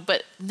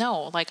 but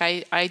no,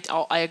 I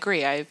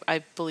agree.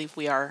 I believe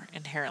we are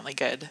inherently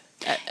good.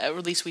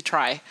 At least we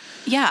try.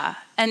 Yeah.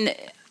 And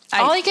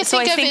all I can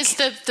think of is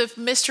the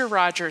Mr.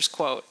 Rogers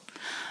quote.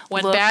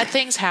 When bad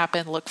things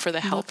happen, look for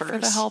the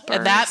helpers.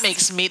 And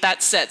that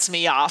sets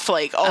me off.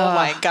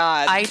 My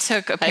God. I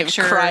took a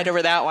picture. I cried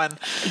over that one.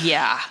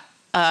 Yeah.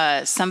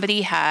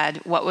 Somebody had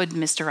 "What would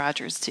Mr.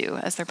 Rogers do"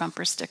 as their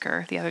bumper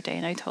sticker the other day,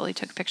 and I totally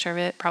took a picture of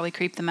it, probably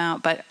creeped them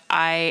out, but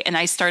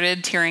I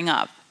started tearing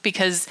up,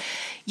 because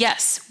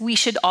yes, we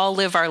should all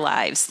live our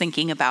lives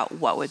thinking about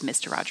what would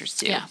Mr. Rogers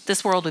do. Yeah.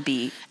 This world would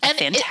be a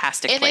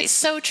fantastic place. And it's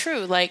so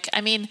true.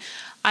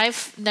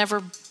 I've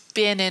never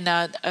been in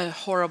a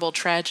horrible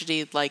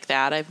tragedy like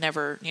that. I've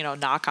never,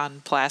 knock on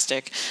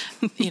plastic,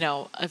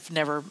 I've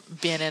never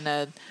been in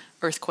a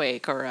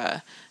earthquake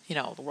or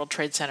the World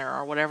Trade Center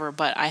or whatever,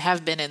 but I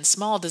have been in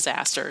small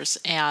disasters,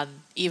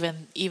 and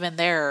even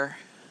there,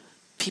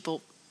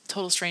 people,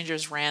 total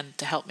strangers, ran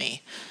to help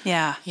me.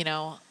 Yeah.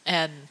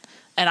 And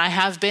I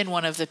have been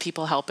one of the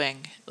people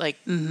helping, I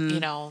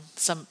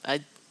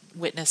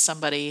witnessed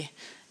somebody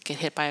get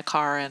hit by a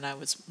car, and I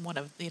was one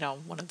of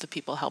the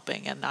people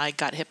helping, and I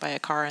got hit by a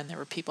car, and there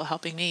were people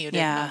helping me who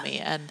didn't know me.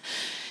 And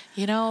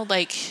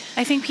I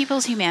think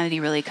people's humanity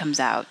really comes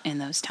out in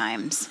those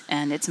times,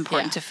 and it's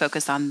important to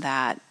focus on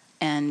that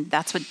And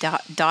that's what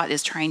Dot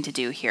is trying to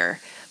do here.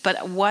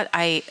 But what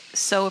I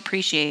so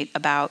appreciate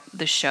about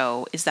the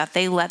show is that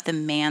they let the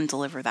man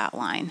deliver that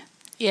line.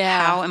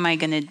 Yeah. How am I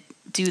going to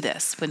do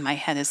this when my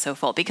head is so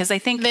full? Because I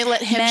think they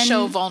let him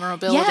show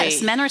vulnerability.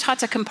 Yes, men are taught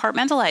to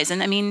compartmentalize.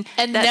 And I mean,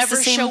 and that's never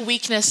the same, show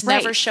weakness, right,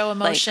 never show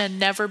emotion,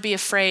 never be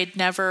afraid,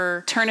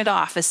 never turn it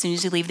off as soon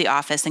as you leave the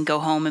office and go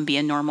home and be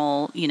a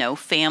normal,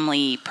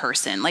 family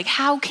person. Like,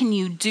 how can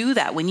you do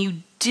that when you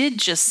did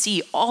just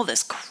see all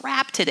this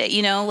crap today,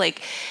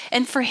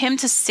 and for him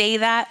to say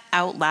that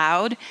out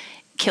loud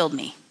killed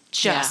me,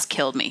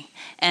 killed me.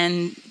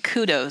 And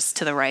kudos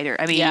to the writer.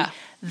 I mean,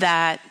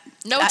 that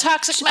no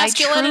toxic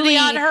masculinity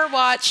on her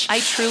watch. I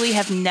truly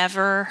have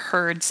never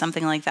heard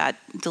something like that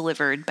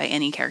delivered by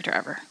any character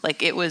ever.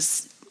 Like, it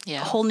was a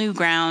whole new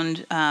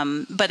ground,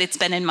 but it's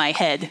been in my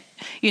head,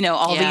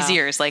 all these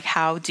years. Like,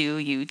 how do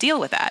you deal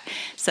with that?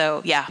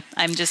 So,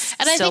 I'm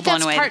just still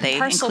blown away that they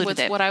included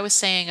it. What I was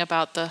saying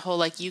about the whole,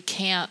 like, you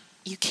can't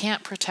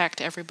protect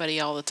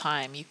everybody all the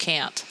time. You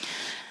can't.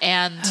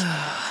 And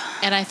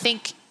I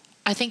think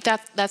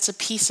that's a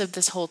piece of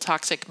this whole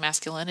toxic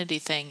masculinity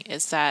thing,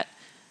 is that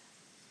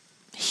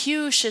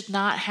Hugh should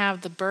not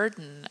have the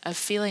burden of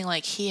feeling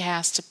like he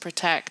has to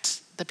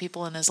protect the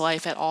people in his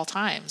life at all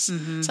times.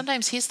 Mm-hmm.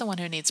 Sometimes he's the one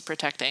who needs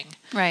protecting.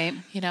 Right.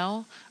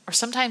 Or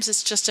sometimes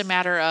it's just a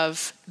matter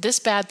of, this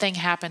bad thing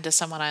happened to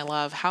someone I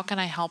love. How can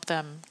I help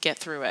them get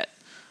through it?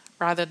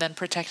 Rather than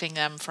protecting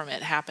them from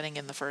it happening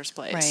in the first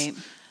place. Right.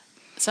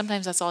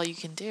 Sometimes that's all you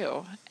can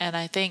do. And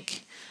I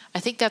think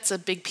that's a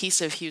big piece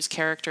of Hugh's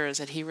character, is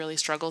that he really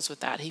struggles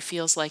with that. He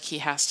feels like he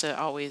has to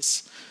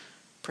always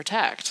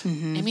protect.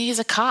 Mm-hmm. I mean, he's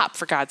a cop,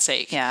 for God's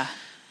sake. Yeah.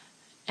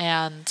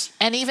 And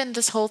even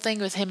this whole thing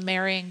with him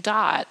marrying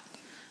Dot,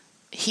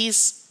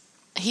 he's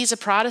a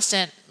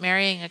Protestant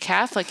marrying a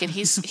Catholic, and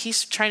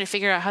he's trying to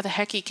figure out how the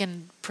heck he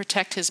can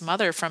protect his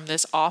mother from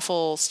this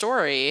awful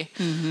story.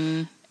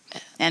 Mm-hmm.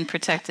 And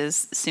protect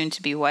his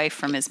soon-to-be wife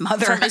from his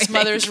mother. From his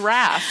mother's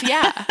wrath.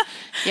 Yeah.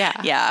 Yeah.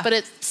 Yeah.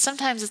 But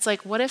sometimes it's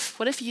like, what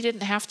if you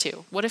didn't have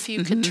to? What if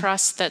you could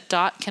trust that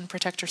Dot can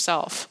protect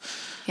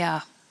herself?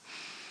 Yeah.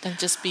 And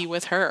just be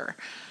with her.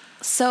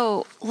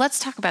 So let's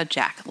talk about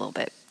Jack a little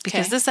bit,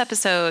 because this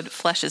episode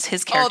fleshes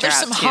his character out. Oh, there's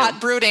some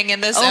hot brooding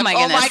in this. Oh my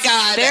goodness. Oh my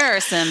God. There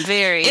are some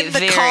very, in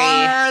the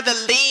car, the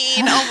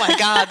lean. Oh my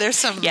God. There's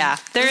some.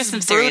 There is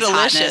some serious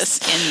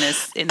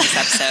hotness in this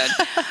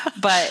episode.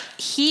 But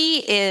he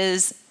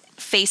is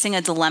facing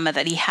a dilemma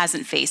that he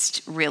hasn't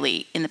faced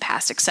really in the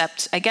past,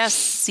 except I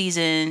guess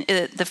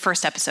the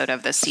first episode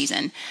of this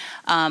season.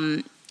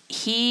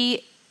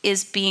 He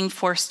is being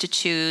forced to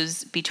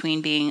choose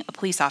between being a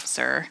police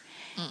officer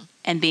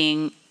and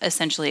being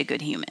essentially a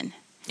good human.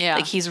 Yeah.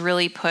 Like, he's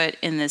really put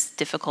in this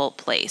difficult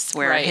place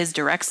where his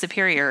direct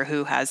superior,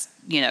 who has,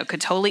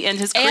 could totally end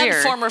his career.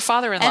 And former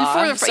father-in-law.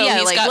 And he's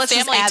got let's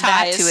family just add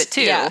ties. That to it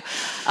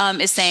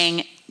too. Is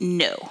saying,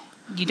 no,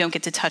 you don't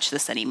get to touch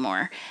this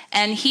anymore.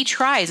 And he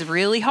tries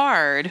really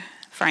hard.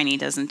 Franny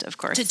doesn't, of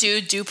course. To do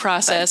due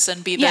process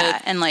and be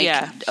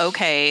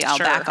okay, I'll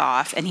back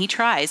off. And he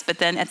tries, but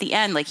then at the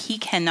end, he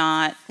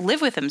cannot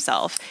live with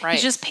himself. Right.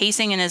 He's just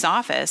pacing in his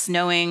office,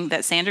 knowing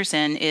that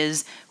Sanderson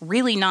is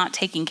really not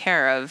taking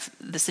care of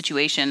the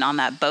situation on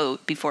that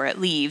boat before it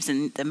leaves,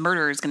 and the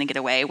murderer is going to get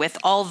away with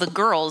all the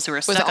girls who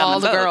are stuck on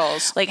the boat.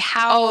 Girls. Like,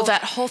 how? Oh,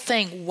 that whole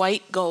thing,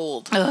 white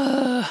gold.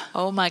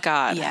 Oh my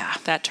God. Yeah.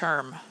 That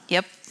term.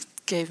 Yep.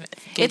 Gave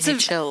me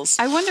chills.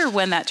 I wonder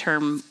when that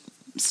term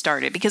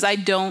started, because I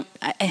don't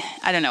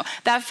know.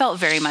 That felt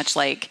very much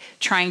like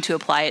trying to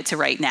apply it to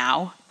right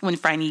now when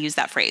Franny used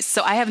that phrase.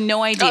 So I have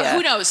no idea.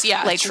 Who knows?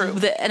 Yeah, true.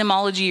 The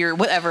etymology or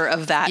whatever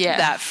of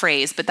that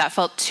phrase, but that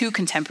felt too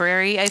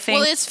contemporary, I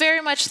think. Well, it's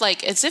very much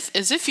like as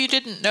if you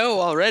didn't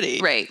know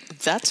already. Right.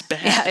 That's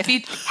bad. Yeah, if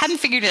you hadn't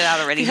figured it out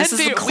already, this is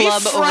the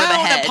club over the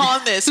head. We frown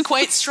upon this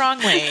quite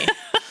strongly.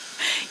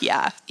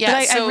 Yeah.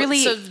 But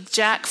so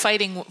Jack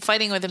fighting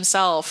with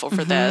himself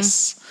over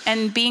this.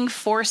 And being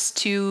forced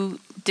to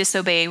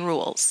disobey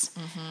rules.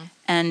 Mm-hmm.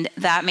 And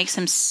that makes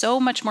him so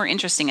much more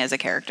interesting as a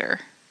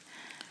character.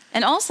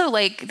 And also,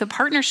 the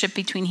partnership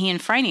between he and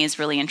Franny is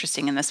really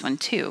interesting in this one,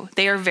 too.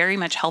 They are very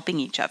much helping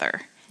each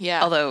other.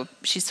 Yeah. Although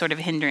she's sort of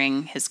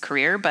hindering his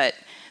career, but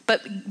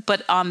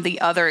on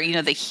the other,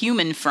 the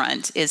human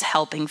front is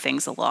helping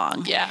things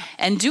along. Yeah.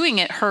 And doing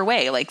it her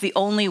way. The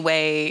only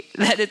way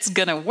that it's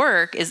going to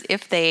work is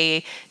if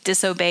they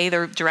disobey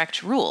their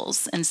direct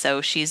rules. And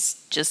so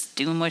she's just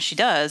doing what she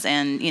does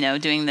and,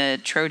 doing the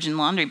Trojan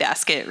laundry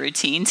basket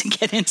routine to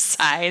get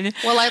inside.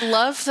 Well, I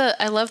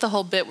love the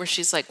whole bit where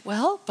she's like,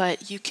 well,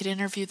 but you could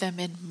interview them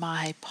in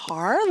my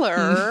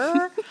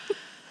parlor.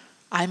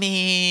 I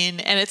mean,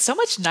 and it's so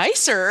much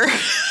nicer.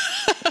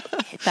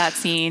 That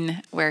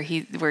scene where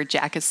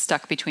Jack is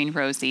stuck between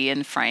Rosie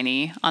and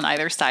Franny on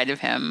either side of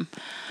him.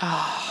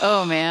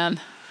 Oh man.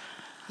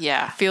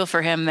 Yeah. Feel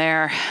for him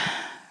there.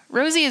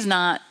 Rosie is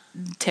not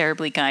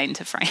terribly kind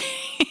to Franny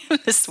in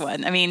this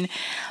one. I mean,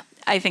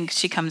 I think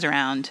she comes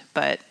around,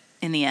 but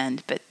in the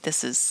end,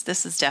 this is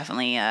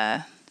definitely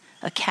a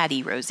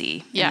catty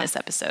Rosie in this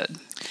episode.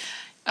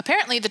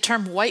 Apparently, the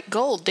term white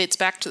gold dates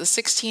back to the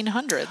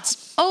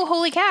 1600s. Oh,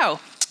 holy cow.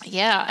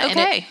 Yeah.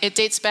 Okay. And it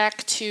dates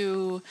back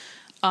to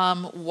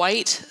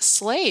white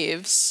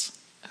slaves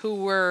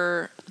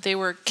they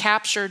were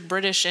captured,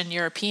 British and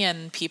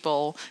European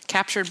people,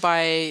 captured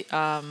by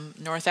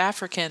North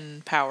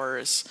African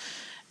powers,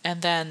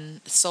 and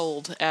then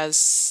sold as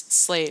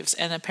slaves.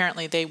 And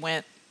apparently they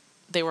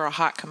were a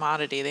hot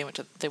commodity. They went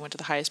to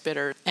the highest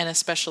bidder, and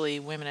especially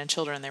women and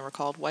children, they were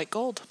called white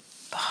gold.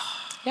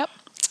 Yep.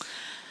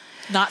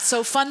 Not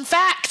so fun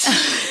fact.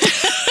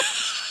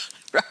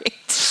 Right.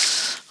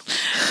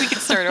 We could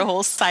start a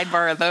whole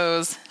sidebar of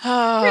those.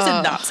 Here's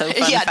a not so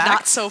fun fact.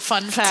 Not so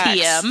fun facts.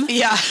 TM.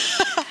 Yeah.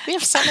 We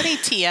have so many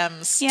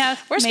TMs. Yeah.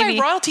 Where's my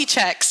royalty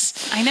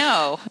checks? I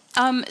know.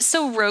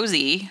 So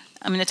Rosie,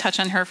 I'm going to touch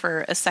on her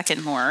for a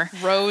second more.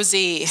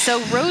 Rosie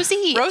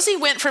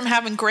went from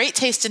having great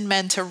taste in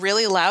men to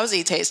really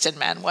lousy taste in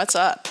men. What's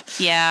up?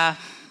 Yeah.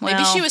 Well,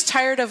 maybe she was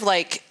tired of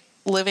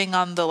living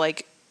on the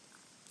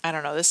I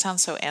don't know, this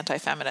sounds so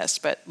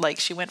anti-feminist, but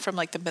she went from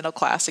the middle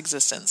class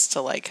existence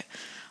to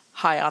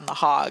high on the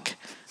hog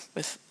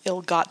with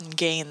ill-gotten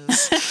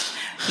gains.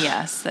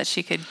 Yes, that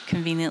she could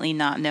conveniently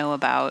not know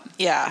about.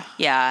 Yeah.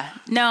 Yeah.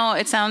 No,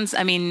 it sounds,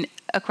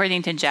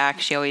 according to Jack,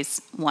 she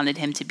always wanted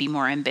him to be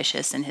more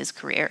ambitious in his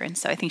career. And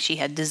so I think she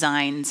had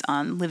designs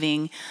on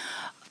living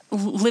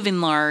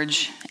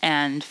large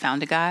and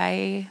found a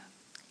guy.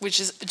 Which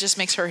just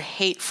makes her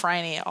hate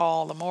Phryne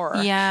all the more.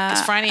 Yeah.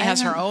 Because Phryne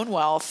has her own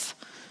wealth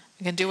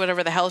and can do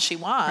whatever the hell she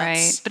wants.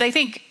 Right. But I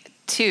think,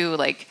 too,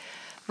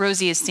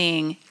 Rosie is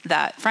seeing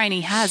that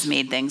Phryne has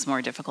made things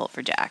more difficult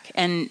for Jack.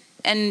 And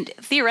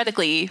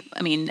theoretically,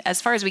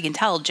 as far as we can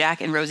tell,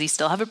 Jack and Rosie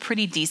still have a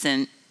pretty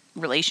decent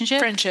relationship.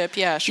 Friendship,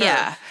 yeah, sure.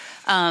 Yeah.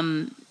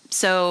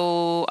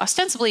 So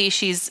ostensibly,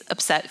 she's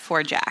upset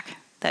for Jack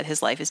that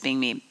his life is being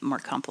made more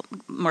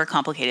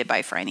complicated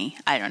by Phryne.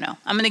 I don't know.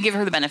 I'm going to give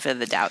her the benefit of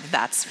the doubt that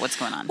that's what's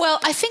going on. Well,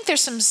 I think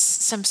there's some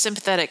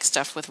sympathetic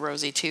stuff with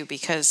Rosie, too,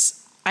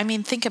 because,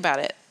 think about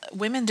it.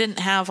 Women didn't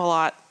have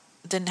power,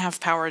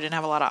 didn't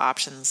have a lot of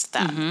options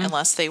then,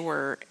 unless they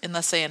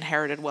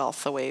inherited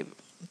wealth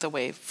the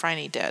way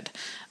Phryne did.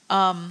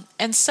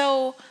 And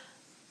so,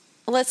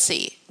 let's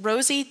see.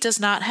 Rosie does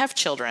not have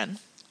children.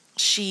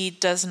 She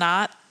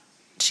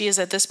is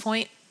at this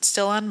point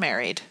still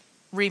remarried.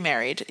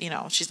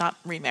 She's not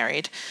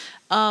remarried.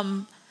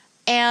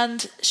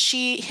 And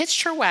she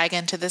hitched her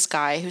wagon to this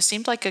guy who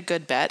seemed like a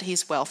good bet.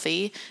 He's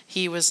wealthy.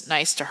 He was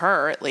nice to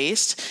her, at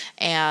least,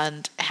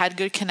 and had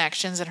good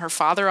connections. And her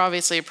father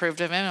obviously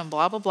approved of him and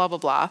blah, blah, blah, blah,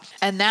 blah.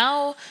 And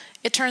now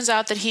it turns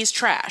out that he's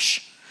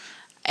trash.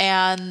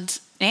 And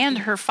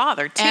her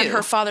father,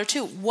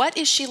 too. What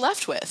is she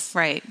left with?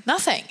 Right.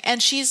 Nothing.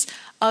 And she's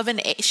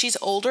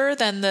older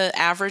than the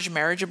average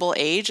marriageable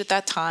age at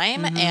that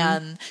time.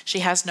 And she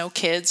has no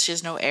kids. She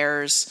has no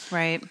heirs.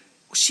 Right.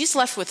 She's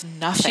left with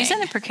nothing. She's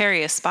in a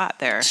precarious spot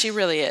there. She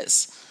really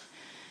is.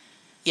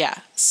 Yeah.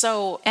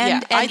 So,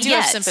 I do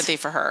have sympathy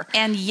for her.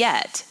 And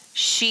yet,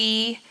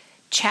 she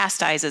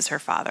chastises her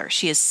father.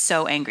 She is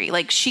so angry.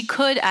 She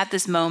could, at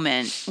this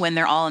moment, when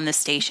they're all in the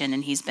station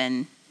and he's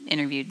been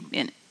interviewed,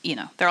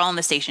 they're all in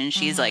the station.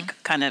 She's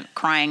kind of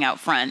crying out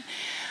front.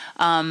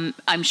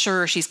 I'm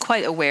sure she's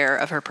quite aware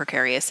of her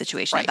precarious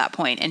situation at that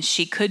point, and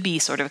she could be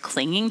sort of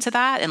clinging to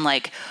that and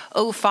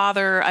oh,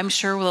 father, I'm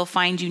sure we'll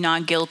find you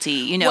not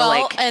guilty.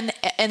 And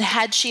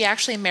had she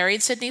actually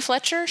married Sidney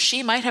Fletcher,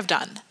 she might have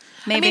done.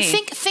 Maybe.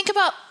 Think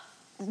about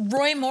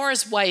Roy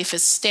Moore's wife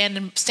is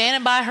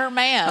standing by her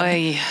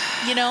man.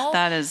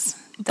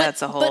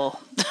 That's a whole.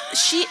 But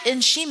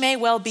she may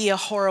well be a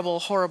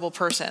horrible, horrible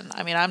person.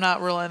 I'm not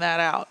ruling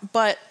that out,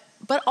 but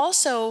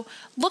also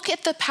look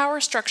at the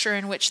power structure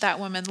in which that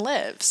woman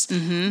lives.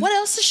 What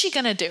else is she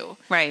going to do?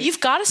 Right.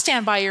 You've got to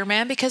stand by your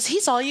man because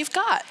he's all you've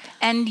got.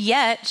 And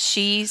yet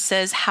she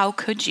says, how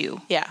could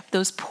you? Yeah.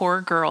 Those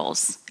poor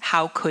girls,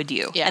 how could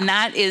you? Yeah. And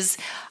that is,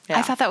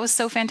 I thought that was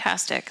so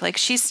fantastic.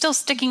 She's still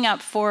sticking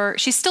up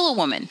she's still a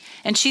woman,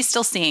 and she's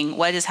still seeing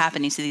what is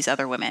happening to these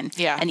other women.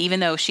 Yeah. And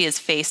even though she is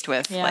faced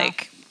with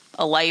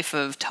a life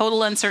of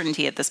total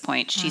uncertainty at this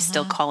point, she's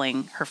still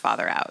calling her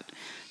father out.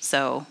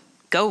 So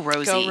go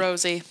Rosie. Go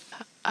Rosie.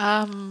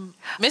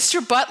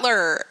 Mr.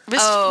 Butler.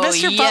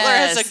 Mr. Yes. Butler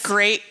has a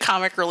great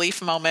comic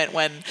relief moment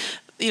when,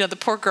 the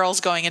poor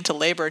girl's going into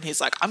labor and he's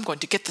like, I'm going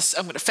to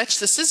fetch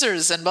the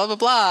scissors and blah, blah,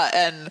 blah.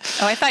 And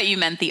I thought you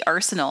meant the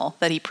arsenal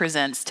that he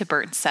presents to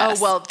Bert and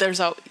Seth. Oh,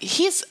 well,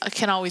 he's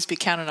can always be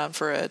counted on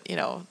for a,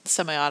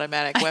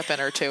 semi-automatic weapon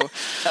or two.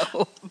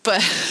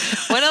 But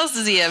what else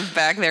does he have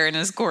back there in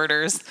his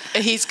quarters?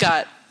 He's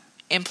got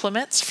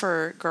implements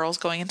for girls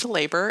going into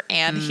labor,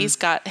 and he's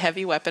got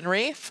heavy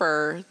weaponry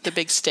for the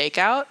big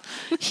stakeout.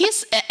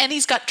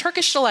 He's got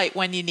Turkish delight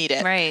when you need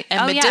it, right?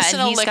 And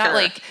medicinal and he's liquor.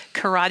 Got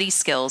karate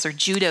skills or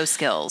judo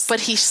skills. But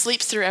he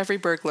sleeps through every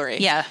burglary.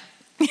 Yeah,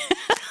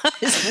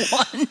 is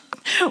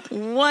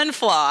one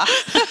flaw,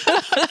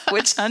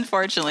 which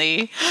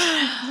unfortunately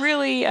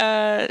really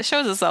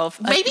shows itself.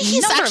 Maybe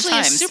he's actually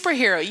a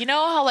superhero. You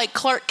know how like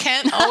Clark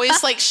Kent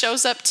always like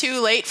shows up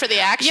too late for the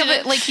action? Yeah,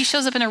 but like he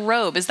shows up in a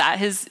robe. Is that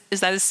his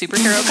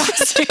superhero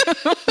costume?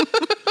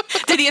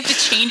 Did he have to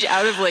change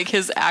out of like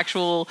his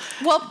actual?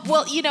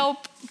 Well, you know,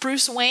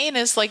 Bruce Wayne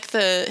is like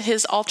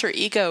his alter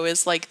ego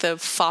is like the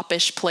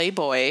foppish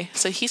playboy,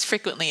 so he's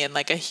frequently in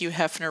like a Hugh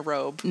Hefner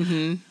robe.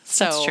 Mm-hmm.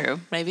 So that's true.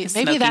 Maybe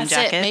that's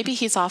jacket. It. Maybe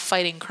he's off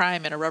fighting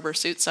crime in a rubber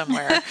suit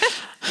somewhere.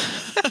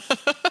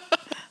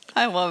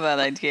 I love that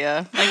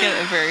idea. I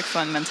get a very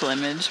fun mental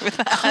image with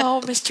that.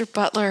 Oh, Mr.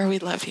 Butler, we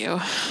love you.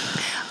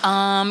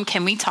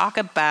 Can we talk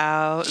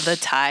about the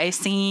tie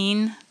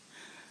scene?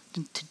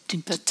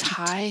 The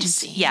tie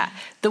scene? Yeah,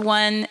 the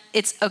one.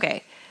 It's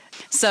okay.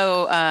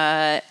 So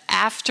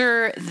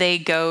after they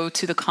go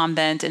to the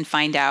convent and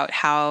find out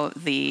how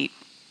the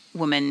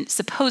woman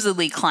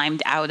supposedly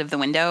climbed out of the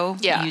window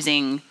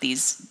using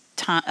these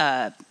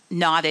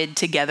knotted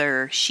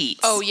together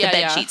sheets. Oh, yeah, the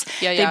bed sheets.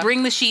 Yeah, they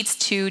bring the sheets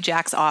to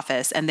Jack's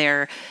office and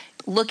they're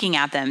looking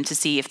at them to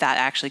see if that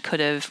actually could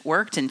have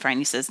worked. And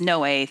Franny says, no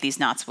way, these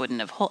knots wouldn't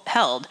have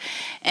held.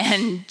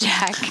 And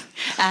Jack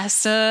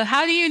asks,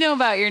 how do you know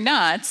about your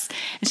knots?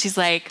 And she's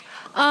like,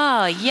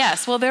 oh,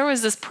 yes. Well, there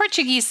was this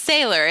Portuguese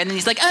sailor. And then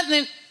he's like,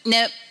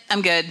 nope,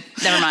 I'm good.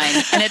 Never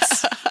mind. And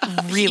it's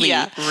really,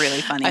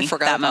 really funny. I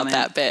forgot about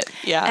that bit.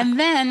 Yeah. And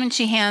then when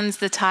she hands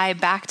the tie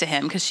back to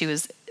him, because she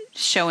was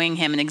showing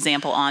him an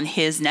example on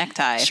his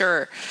necktie.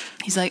 Sure.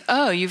 He's like,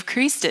 oh, you've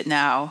creased it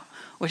now,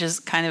 which is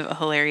kind of a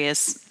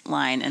hilarious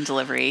line and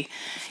delivery.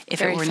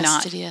 Very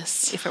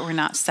fastidious. If it were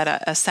not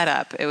a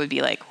setup, it would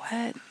be like,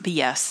 what? But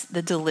yes,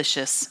 the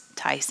delicious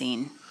tie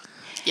scene.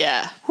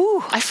 Yeah.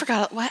 Whew. I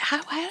forgot. Why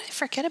did I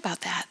forget about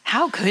that?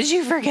 How could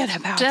you forget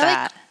about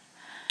that?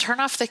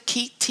 Turn off the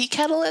tea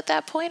kettle at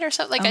that point or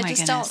something? Like, I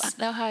just don't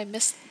know how I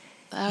missed.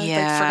 I've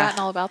forgotten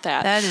all about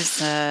that. That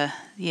is,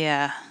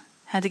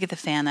 had to get the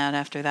fan out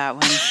after that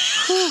one.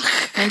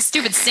 And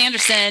stupid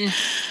Sanderson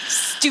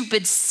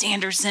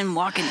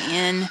walking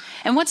in.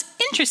 And what's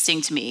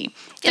interesting to me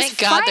is Thank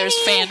God there's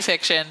fan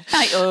fiction.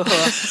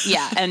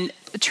 Yeah, and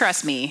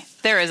trust me,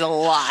 there is a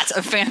lot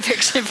of fan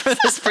fiction for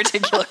this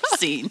particular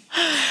scene.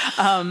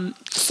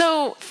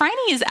 So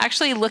Franny is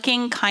actually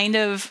looking kind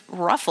of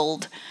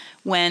ruffled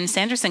when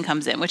Sanderson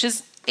comes in, which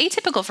is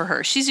atypical for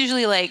her. She's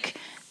usually like,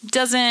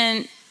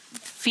 doesn't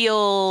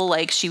feel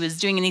like she was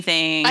doing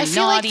anything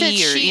naughty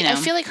I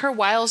feel like her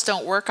wiles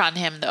don't work on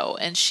him though.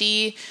 And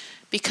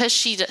because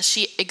she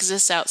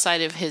exists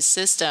outside of his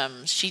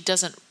system, she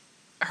doesn't,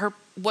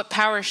 what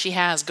power she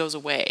has goes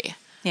away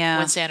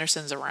when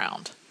Sanderson's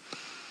around.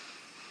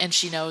 And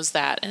she knows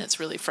that, and it's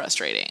really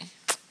frustrating.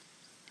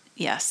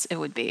 Yes, it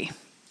would be.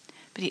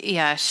 But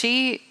yeah,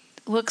 she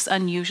looks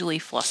unusually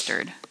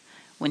flustered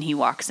when he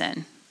walks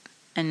in.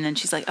 And then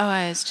she's like, oh,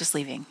 I was just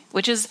leaving.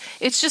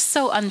 It's just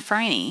so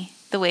unfranny,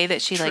 the way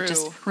that she like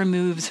just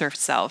removes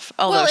herself.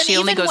 Although she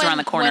only goes around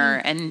the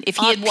corner. And if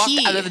he had walked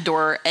out of the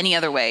door any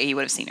other way, he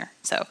would have seen her.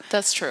 So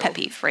that's true. Pet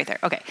peeve right there.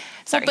 Okay,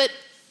 sorry. Well, but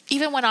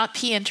even when Aunt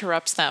P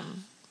interrupts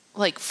them,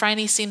 like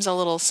Franny seems a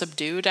little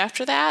subdued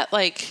after that.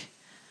 Like,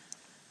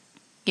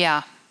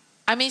 yeah.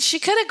 I mean, she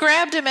could have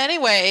grabbed him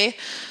anyway.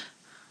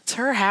 It's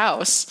her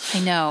house. I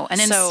know. And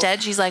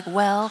instead she's like,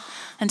 well,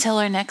 until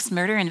our next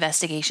murder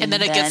investigation.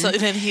 And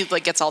then he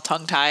like gets all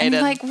tongue tied.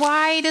 And like,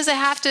 why do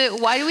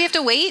we have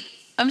to wait?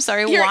 I'm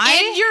sorry, You're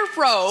why? in your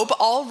robe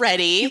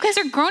already. You guys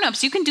are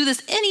grown-ups. You can do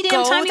this any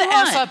damn time you want. Go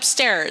the F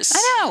upstairs.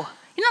 I know.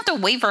 You don't have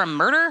to wait for a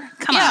murder.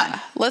 Come on.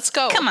 Let's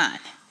go. Come on.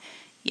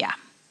 Yeah,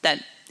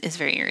 that is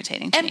very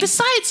irritating to me. And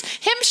besides,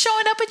 him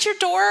showing up at your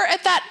door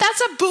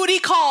that's a booty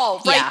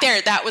call right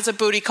there. That was a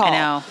booty call. I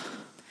know.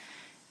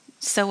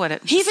 So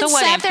what? He even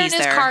sat there in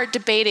his car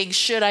debating,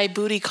 should I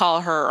booty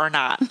call her or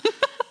not?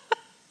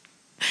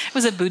 It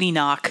was a booty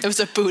knock. It was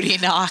a booty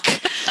knock.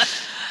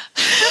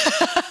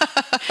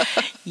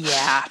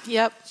 Yeah.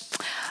 Yep.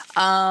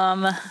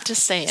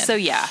 Just saying. So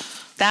yeah,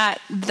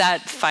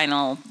 that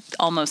final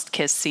almost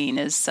kiss scene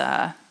is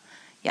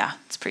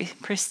it's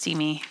pretty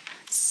steamy.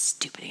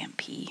 Stupid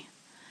MP.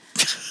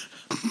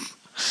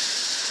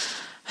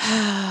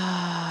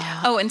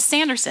 Oh, and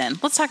Sanderson.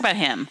 Let's talk about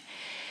him.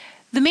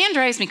 The man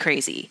drives me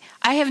crazy.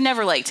 I have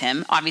never liked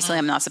him. Obviously,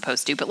 I'm not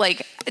supposed to, but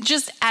like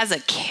just as a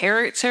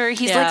character,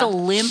 he's like a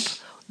limp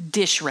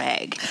dish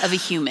rag of a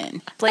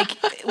human. Like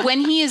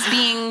when he is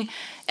being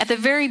at the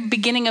very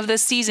beginning of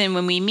this season,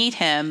 when we meet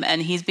him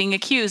and he's being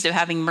accused of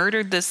having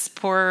murdered this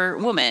poor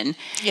woman,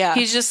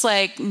 he's just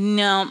like,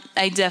 no,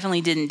 I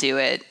definitely didn't do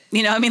it.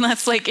 You know, I mean,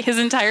 that's like his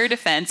entire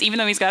defense, even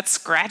though he's got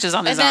scratches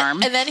on his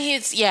arm. And then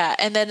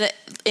and then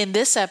in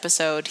this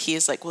episode,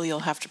 he's like, well,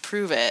 you'll have to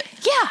prove it.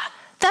 Yeah.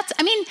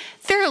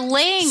 They're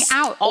laying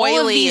out all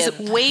of these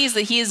ways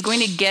that he is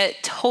going to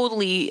get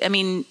totally, I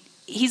mean,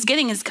 he's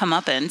getting his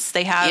comeuppance.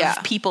 They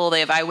have people,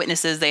 they have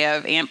eyewitnesses, they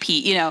have Aunt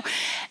Pete, you know,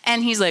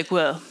 and he's like,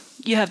 well,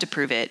 you have to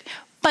prove it.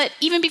 But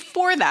even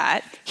before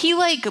that, he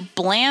like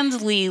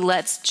blandly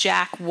lets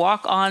Jack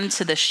walk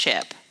onto the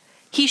ship.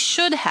 he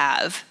should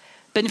have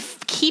been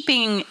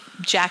keeping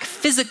Jack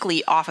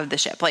physically off of the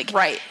ship. Like,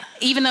 right.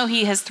 Even though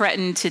he has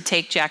threatened to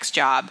take Jack's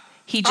job,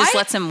 he just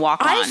lets him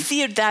walk on. I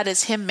viewed that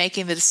as him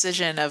making the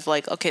decision of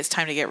like, okay, it's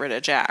time to get rid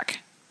of Jack.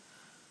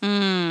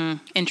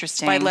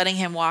 Interesting. By letting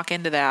him walk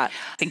into that.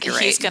 I think you're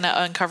right. He's going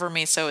to uncover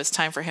me, so it's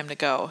time for him to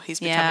go. He's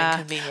becoming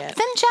convenient. But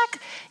then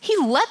he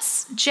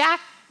lets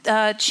Jack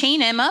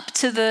chain him up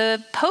to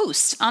the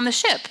post on the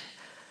ship.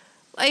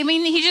 I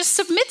mean, he just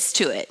submits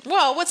to it.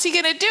 Well, what's he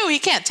going to do? He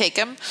can't take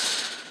him.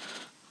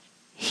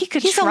 He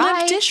could He's try. a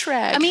limp dish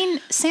rag. I mean,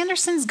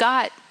 Sanderson's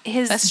got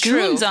his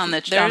goons on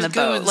the boat.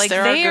 Goons. Like,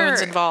 there are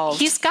goons involved.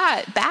 He's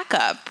got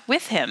backup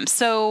with him.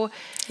 So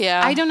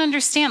yeah. I don't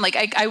understand. Like,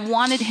 I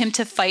wanted him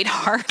to fight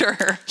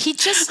harder.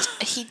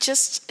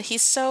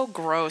 He's so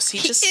gross. He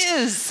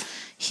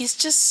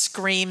just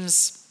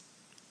screams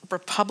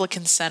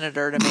Republican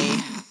senator to me.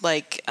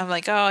 Like, I'm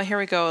like, oh, here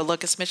we go.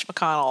 Look, it's Mitch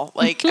McConnell.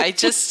 Like,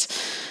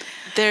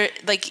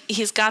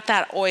 he's got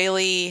that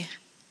oily,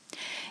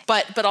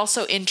 but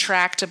also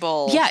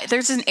intractable. Yeah,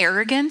 there's an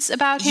arrogance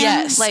about him.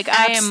 Yes, like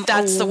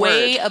that's the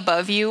way word.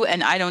 above you,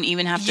 and I don't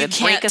even have to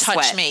break a sweat.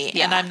 You can't touch me,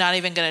 and I'm not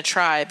even going to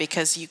try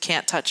because you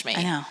can't touch me.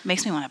 I know.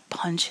 Makes me want to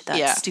punch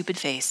that stupid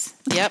face.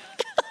 Yep.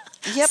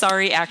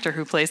 Sorry, actor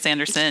who plays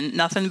Sanderson.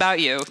 Nothing about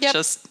you. Yep.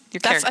 Just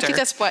your character. I think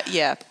that's what.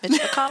 Yeah, Mitch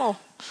McConnell.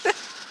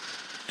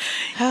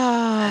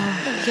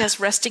 He has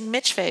resting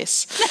Mitch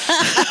face.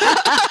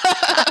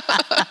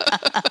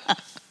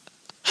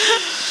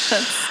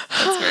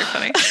 That's very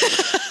funny.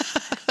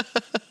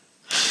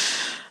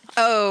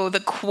 Oh, the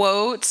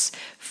quote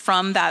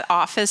from that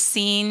office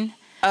scene.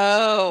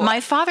 Oh. My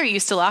father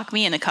used to lock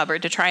me in a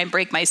cupboard to try and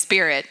break my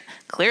spirit.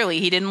 Clearly,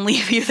 he didn't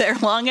leave you there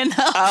long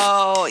enough.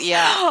 Oh,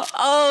 yeah.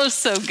 Oh,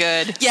 so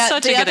good. Yeah,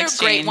 such the a good other exchange.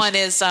 great one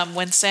is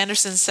when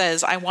Sanderson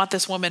says, I want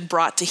this woman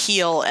brought to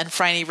heel, and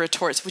Phryne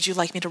retorts, would you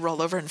like me to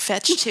roll over and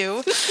fetch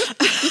too?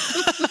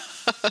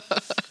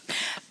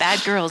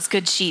 Bad girls,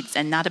 good sheets,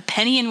 and not a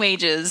penny in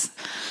wages.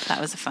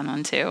 That was a fun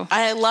one, too.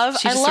 I love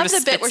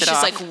the bit where she's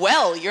like,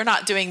 well, you're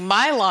not doing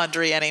my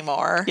laundry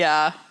anymore.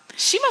 Yeah.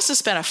 She must have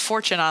spent a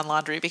fortune on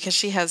laundry because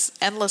she has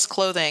endless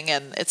clothing,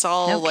 and it's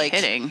all no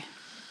kidding.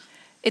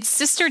 It's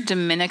Sister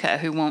Dominica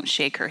who won't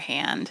shake her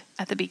hand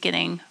at the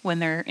beginning when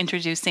they're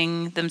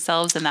introducing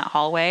themselves in that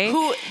hallway.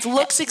 Who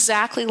looks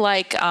exactly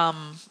like,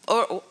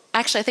 or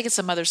actually, I think it's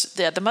the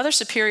Mother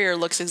Superior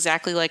looks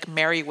exactly like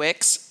Mary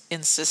Wicks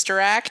in Sister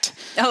Act.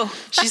 Oh.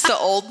 She's the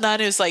old nun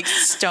who's like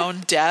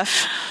stone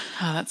deaf.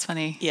 Oh, that's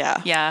funny.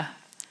 Yeah. Yeah.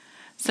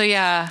 So,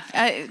 yeah,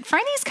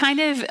 Phryne's kind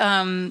of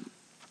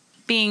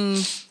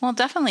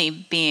definitely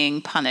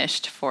being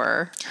punished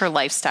for her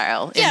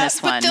lifestyle in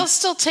this one. Yeah, but they'll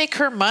still take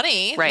her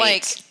money. Right.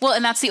 Like, well,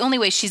 and that's the only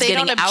way she's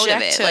getting out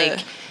of it. to...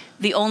 Like,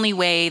 the only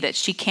way that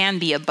she can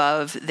be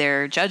above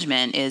their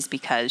judgment is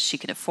because she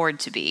can afford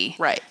to be.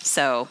 Right.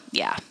 So,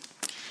 yeah.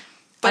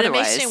 But it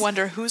makes me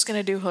wonder who's going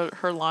to do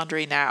her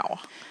laundry now.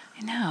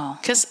 I know.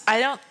 Because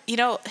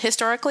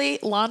historically,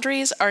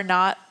 laundries are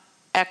not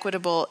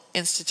equitable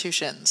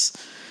institutions.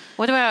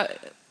 What about...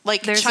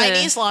 Like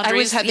Chinese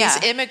laundries had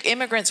these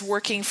immigrants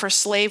working for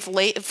slave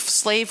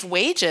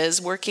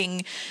wages,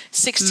 working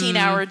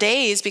 16-hour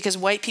days because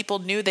white people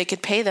knew they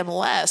could pay them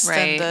less.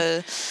 Right.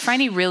 Than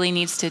Phryne really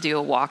needs to do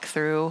a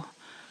walkthrough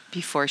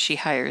before she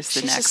hires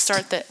the next. She should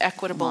start the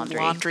equitable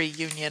laundry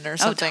union or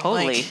something. Oh,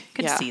 totally.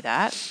 Could see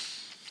that.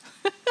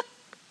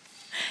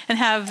 And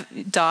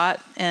have Dot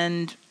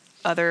and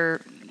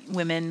other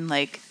women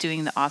like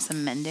doing the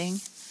awesome mending.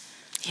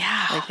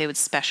 Yeah. Like they would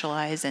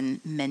specialize in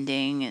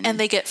mending. And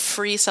they get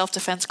free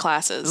self-defense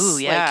classes. Ooh,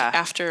 yeah. Like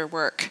after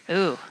work.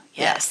 Ooh,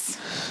 yes.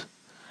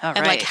 All right.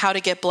 And like how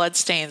to get blood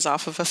stains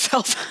off of a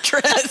velvet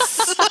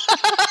dress.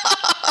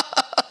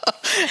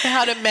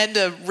 How to mend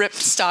a ripped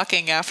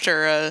stocking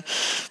after a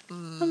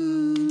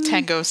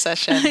tango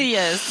session.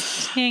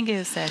 Yes,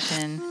 tango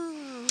session.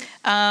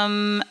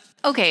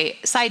 Okay,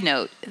 side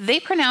note. They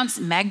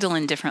pronounce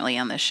Magdalene differently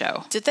on this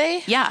show. Did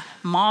they? Yeah,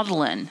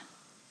 Magdalene.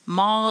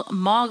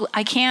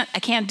 I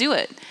can't do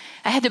it.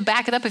 I had to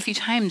back it up a few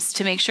times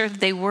to make sure that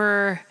they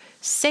were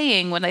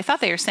saying what I thought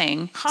they were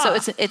saying. Huh.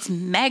 So it's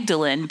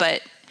Magdalene,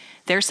 but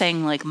they're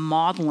saying like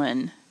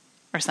Maudlin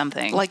or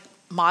something. Like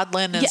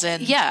Maudlin is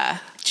in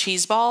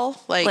cheese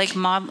ball? Like is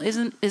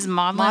Maudlin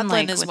Maudlin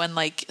like is when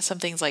like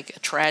something's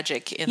like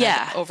tragic in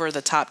an over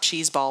the top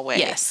cheese ball way.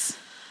 Yes.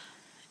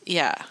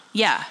 Yeah.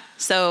 Yeah.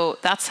 So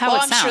that's how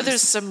it sounds. I'm sure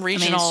there's some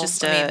regional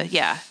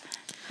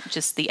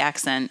just the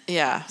accent.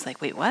 Yeah. It's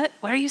like, wait, what?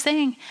 What are you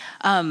saying?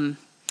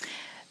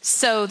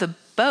 So the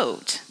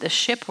boat, the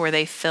ship where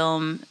they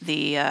film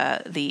the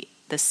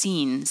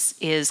scenes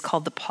is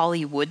called the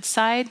Polly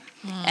Woodside,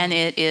 and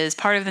it is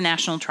part of the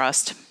National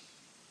Trust.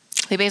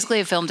 They basically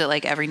have filmed at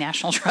like every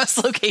National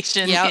Trust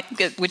location,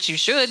 which you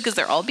should because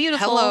they're all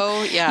beautiful.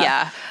 Hello,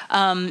 yeah.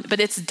 But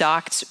it's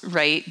docked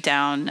right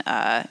down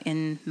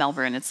in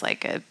Melbourne. It's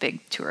like a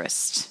big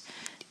tourist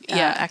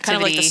activity. Kind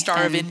of like the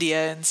Star of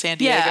India in San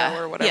Diego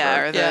or whatever.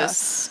 Yeah, or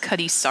the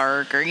Cutty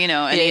Sark or, any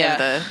of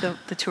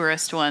the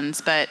tourist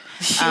ones. But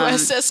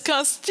USS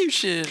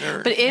Constitution.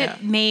 But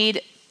it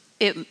made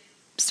it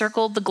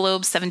circled the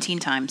globe 17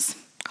 times.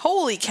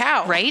 Holy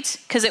cow. Right?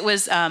 Because it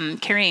was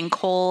carrying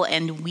coal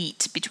and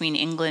wheat between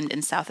England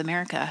and South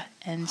America,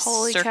 and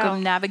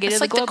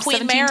circumnavigated the globe 17 times. It's like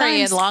the Queen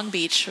Mary in Long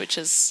Beach, which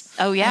is...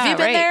 Oh, yeah, have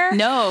you been there?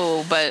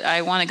 No, but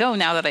I want to go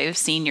now that I've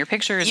seen your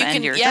pictures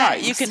and your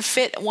drawings. You can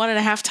fit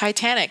 1.5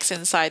 Titanics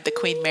inside the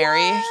Queen Mary.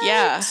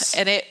 Yeah,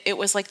 and it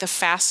was like the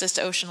fastest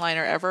ocean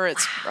liner ever.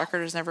 Its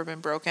record has never been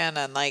broken,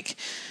 and like...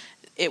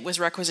 It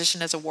was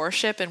requisitioned as a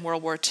warship in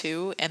World War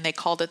II, and they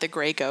called it the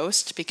Gray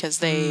Ghost because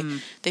they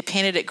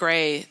painted it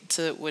gray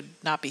so it would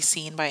not be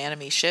seen by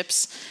enemy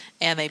ships,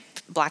 and they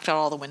blacked out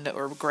all the window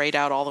or grayed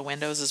out all the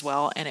windows as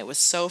well. And it was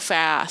so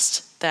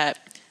fast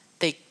that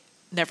they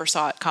never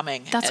saw it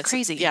coming. That's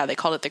crazy. Yeah, they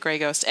called it the Gray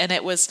Ghost, and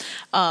it was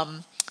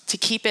to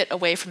keep it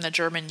away from the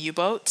German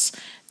U-boats.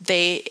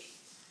 They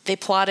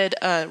plotted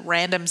a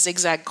random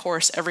zigzag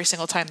course every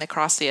single time they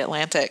crossed the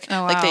Atlantic.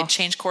 Oh, wow. Like they'd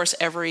change course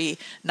every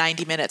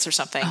 90 minutes or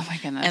something. Oh my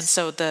goodness. And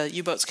so the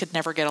U-boats could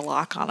never get a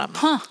lock on them.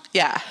 Huh.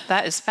 Yeah.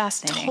 That is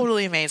fascinating.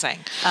 Totally amazing.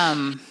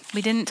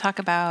 We didn't talk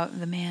about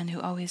the man who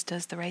always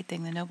does the right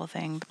thing, the noble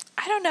thing.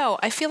 I don't know.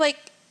 I feel like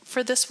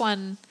for this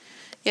one,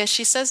 yeah,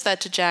 she says that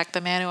to Jack,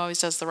 the man who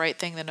always does the right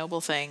thing, the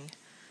noble thing.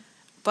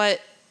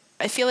 But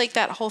I feel like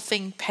that whole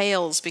thing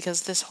pales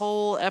because this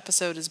whole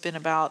episode has been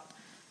about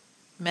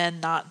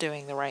men not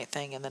doing the right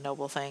thing and the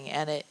noble thing,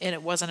 and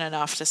it wasn't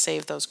enough to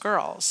save those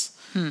girls.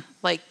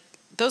 Like,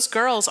 those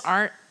girls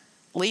aren't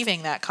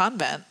leaving that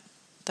convent.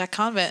 That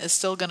convent is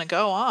still going to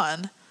go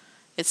on.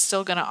 It's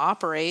still going to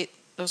operate.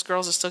 Those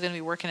girls are still going to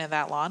be working in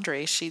that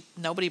laundry.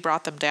 Nobody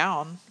brought them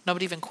down.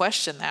 Nobody even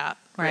questioned that.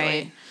 Really.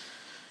 Right.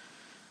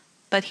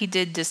 But he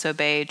did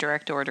disobey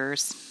direct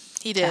orders.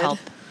 He did. To help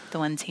the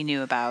ones he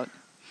knew about.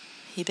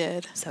 He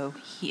did. So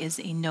he is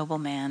a noble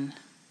man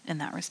in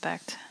that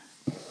respect.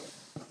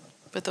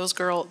 But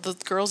the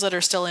girls that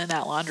are still in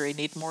that laundry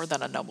need more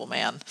than a noble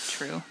man.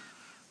 True.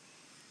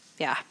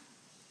 Yeah.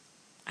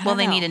 Well,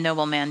 they need a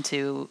noble man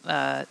to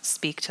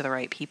speak to the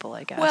right people,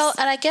 I guess. Well,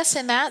 and I guess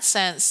in that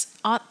sense,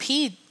 Aunt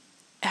P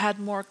had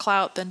more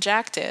clout than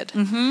Jack did.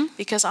 Mm-hmm.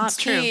 Because Aunt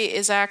P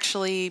is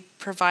actually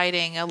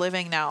providing a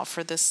living now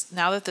for this.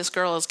 Now that this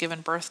girl has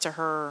given birth to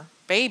her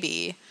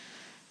baby,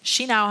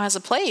 she now has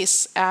a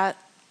place at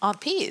Aunt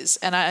P's.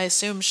 And I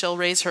assume she'll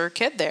raise her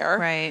kid there.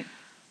 Right.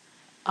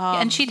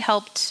 And she'd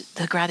helped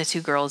the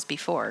Gratitude Girls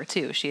before,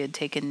 too. She had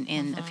taken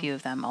in a few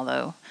of them,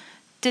 although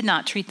did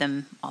not treat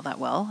them all that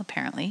well,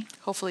 apparently.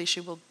 Hopefully she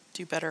will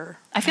do better.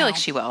 I feel like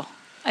she will.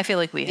 I feel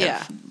like we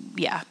have.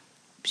 Yeah.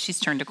 She's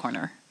turned a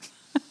corner.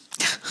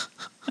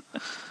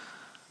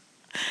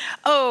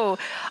 Oh,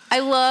 I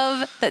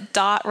love that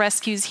Dot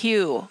rescues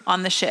Hugh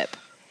on the ship.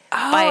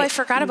 Oh, I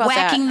forgot about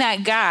whacking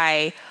that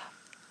guy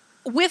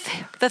with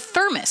the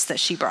thermos that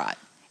she brought.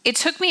 It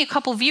took me a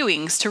couple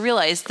viewings to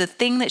realize the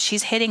thing that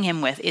she's hitting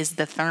him with is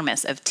the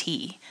thermos of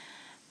tea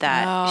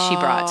that she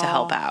brought to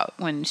help out.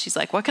 When she's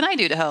like, what can I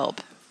do to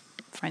help?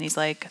 Franny's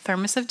like, a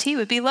thermos of tea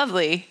would be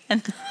lovely.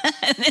 And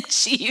then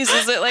she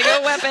uses it like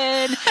a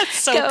weapon. That's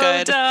so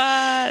good.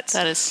 Dot.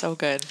 That is so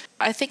good.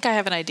 I think I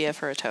have an idea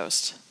for a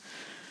toast.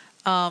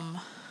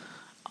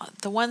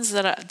 The ones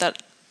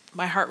that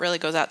my heart really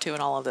goes out to in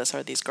all of this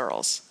are these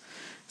girls.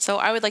 So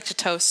I would like to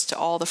toast to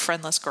all the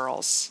friendless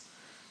girls,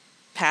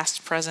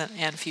 past, present,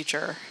 and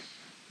future.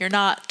 You're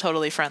not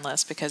totally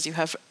friendless because you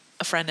have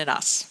a friend in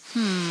us.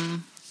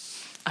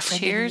 A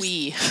friend in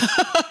we.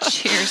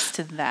 Cheers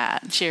to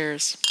that.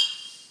 Cheers.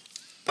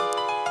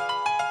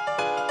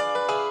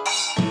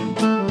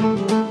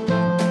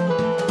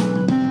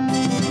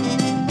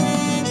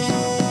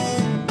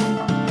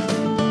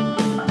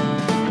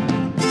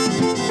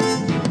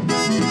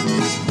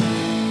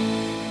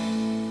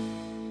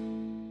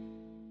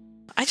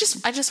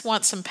 I just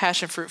want some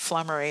passion fruit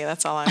flummery.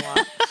 That's all I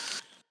want.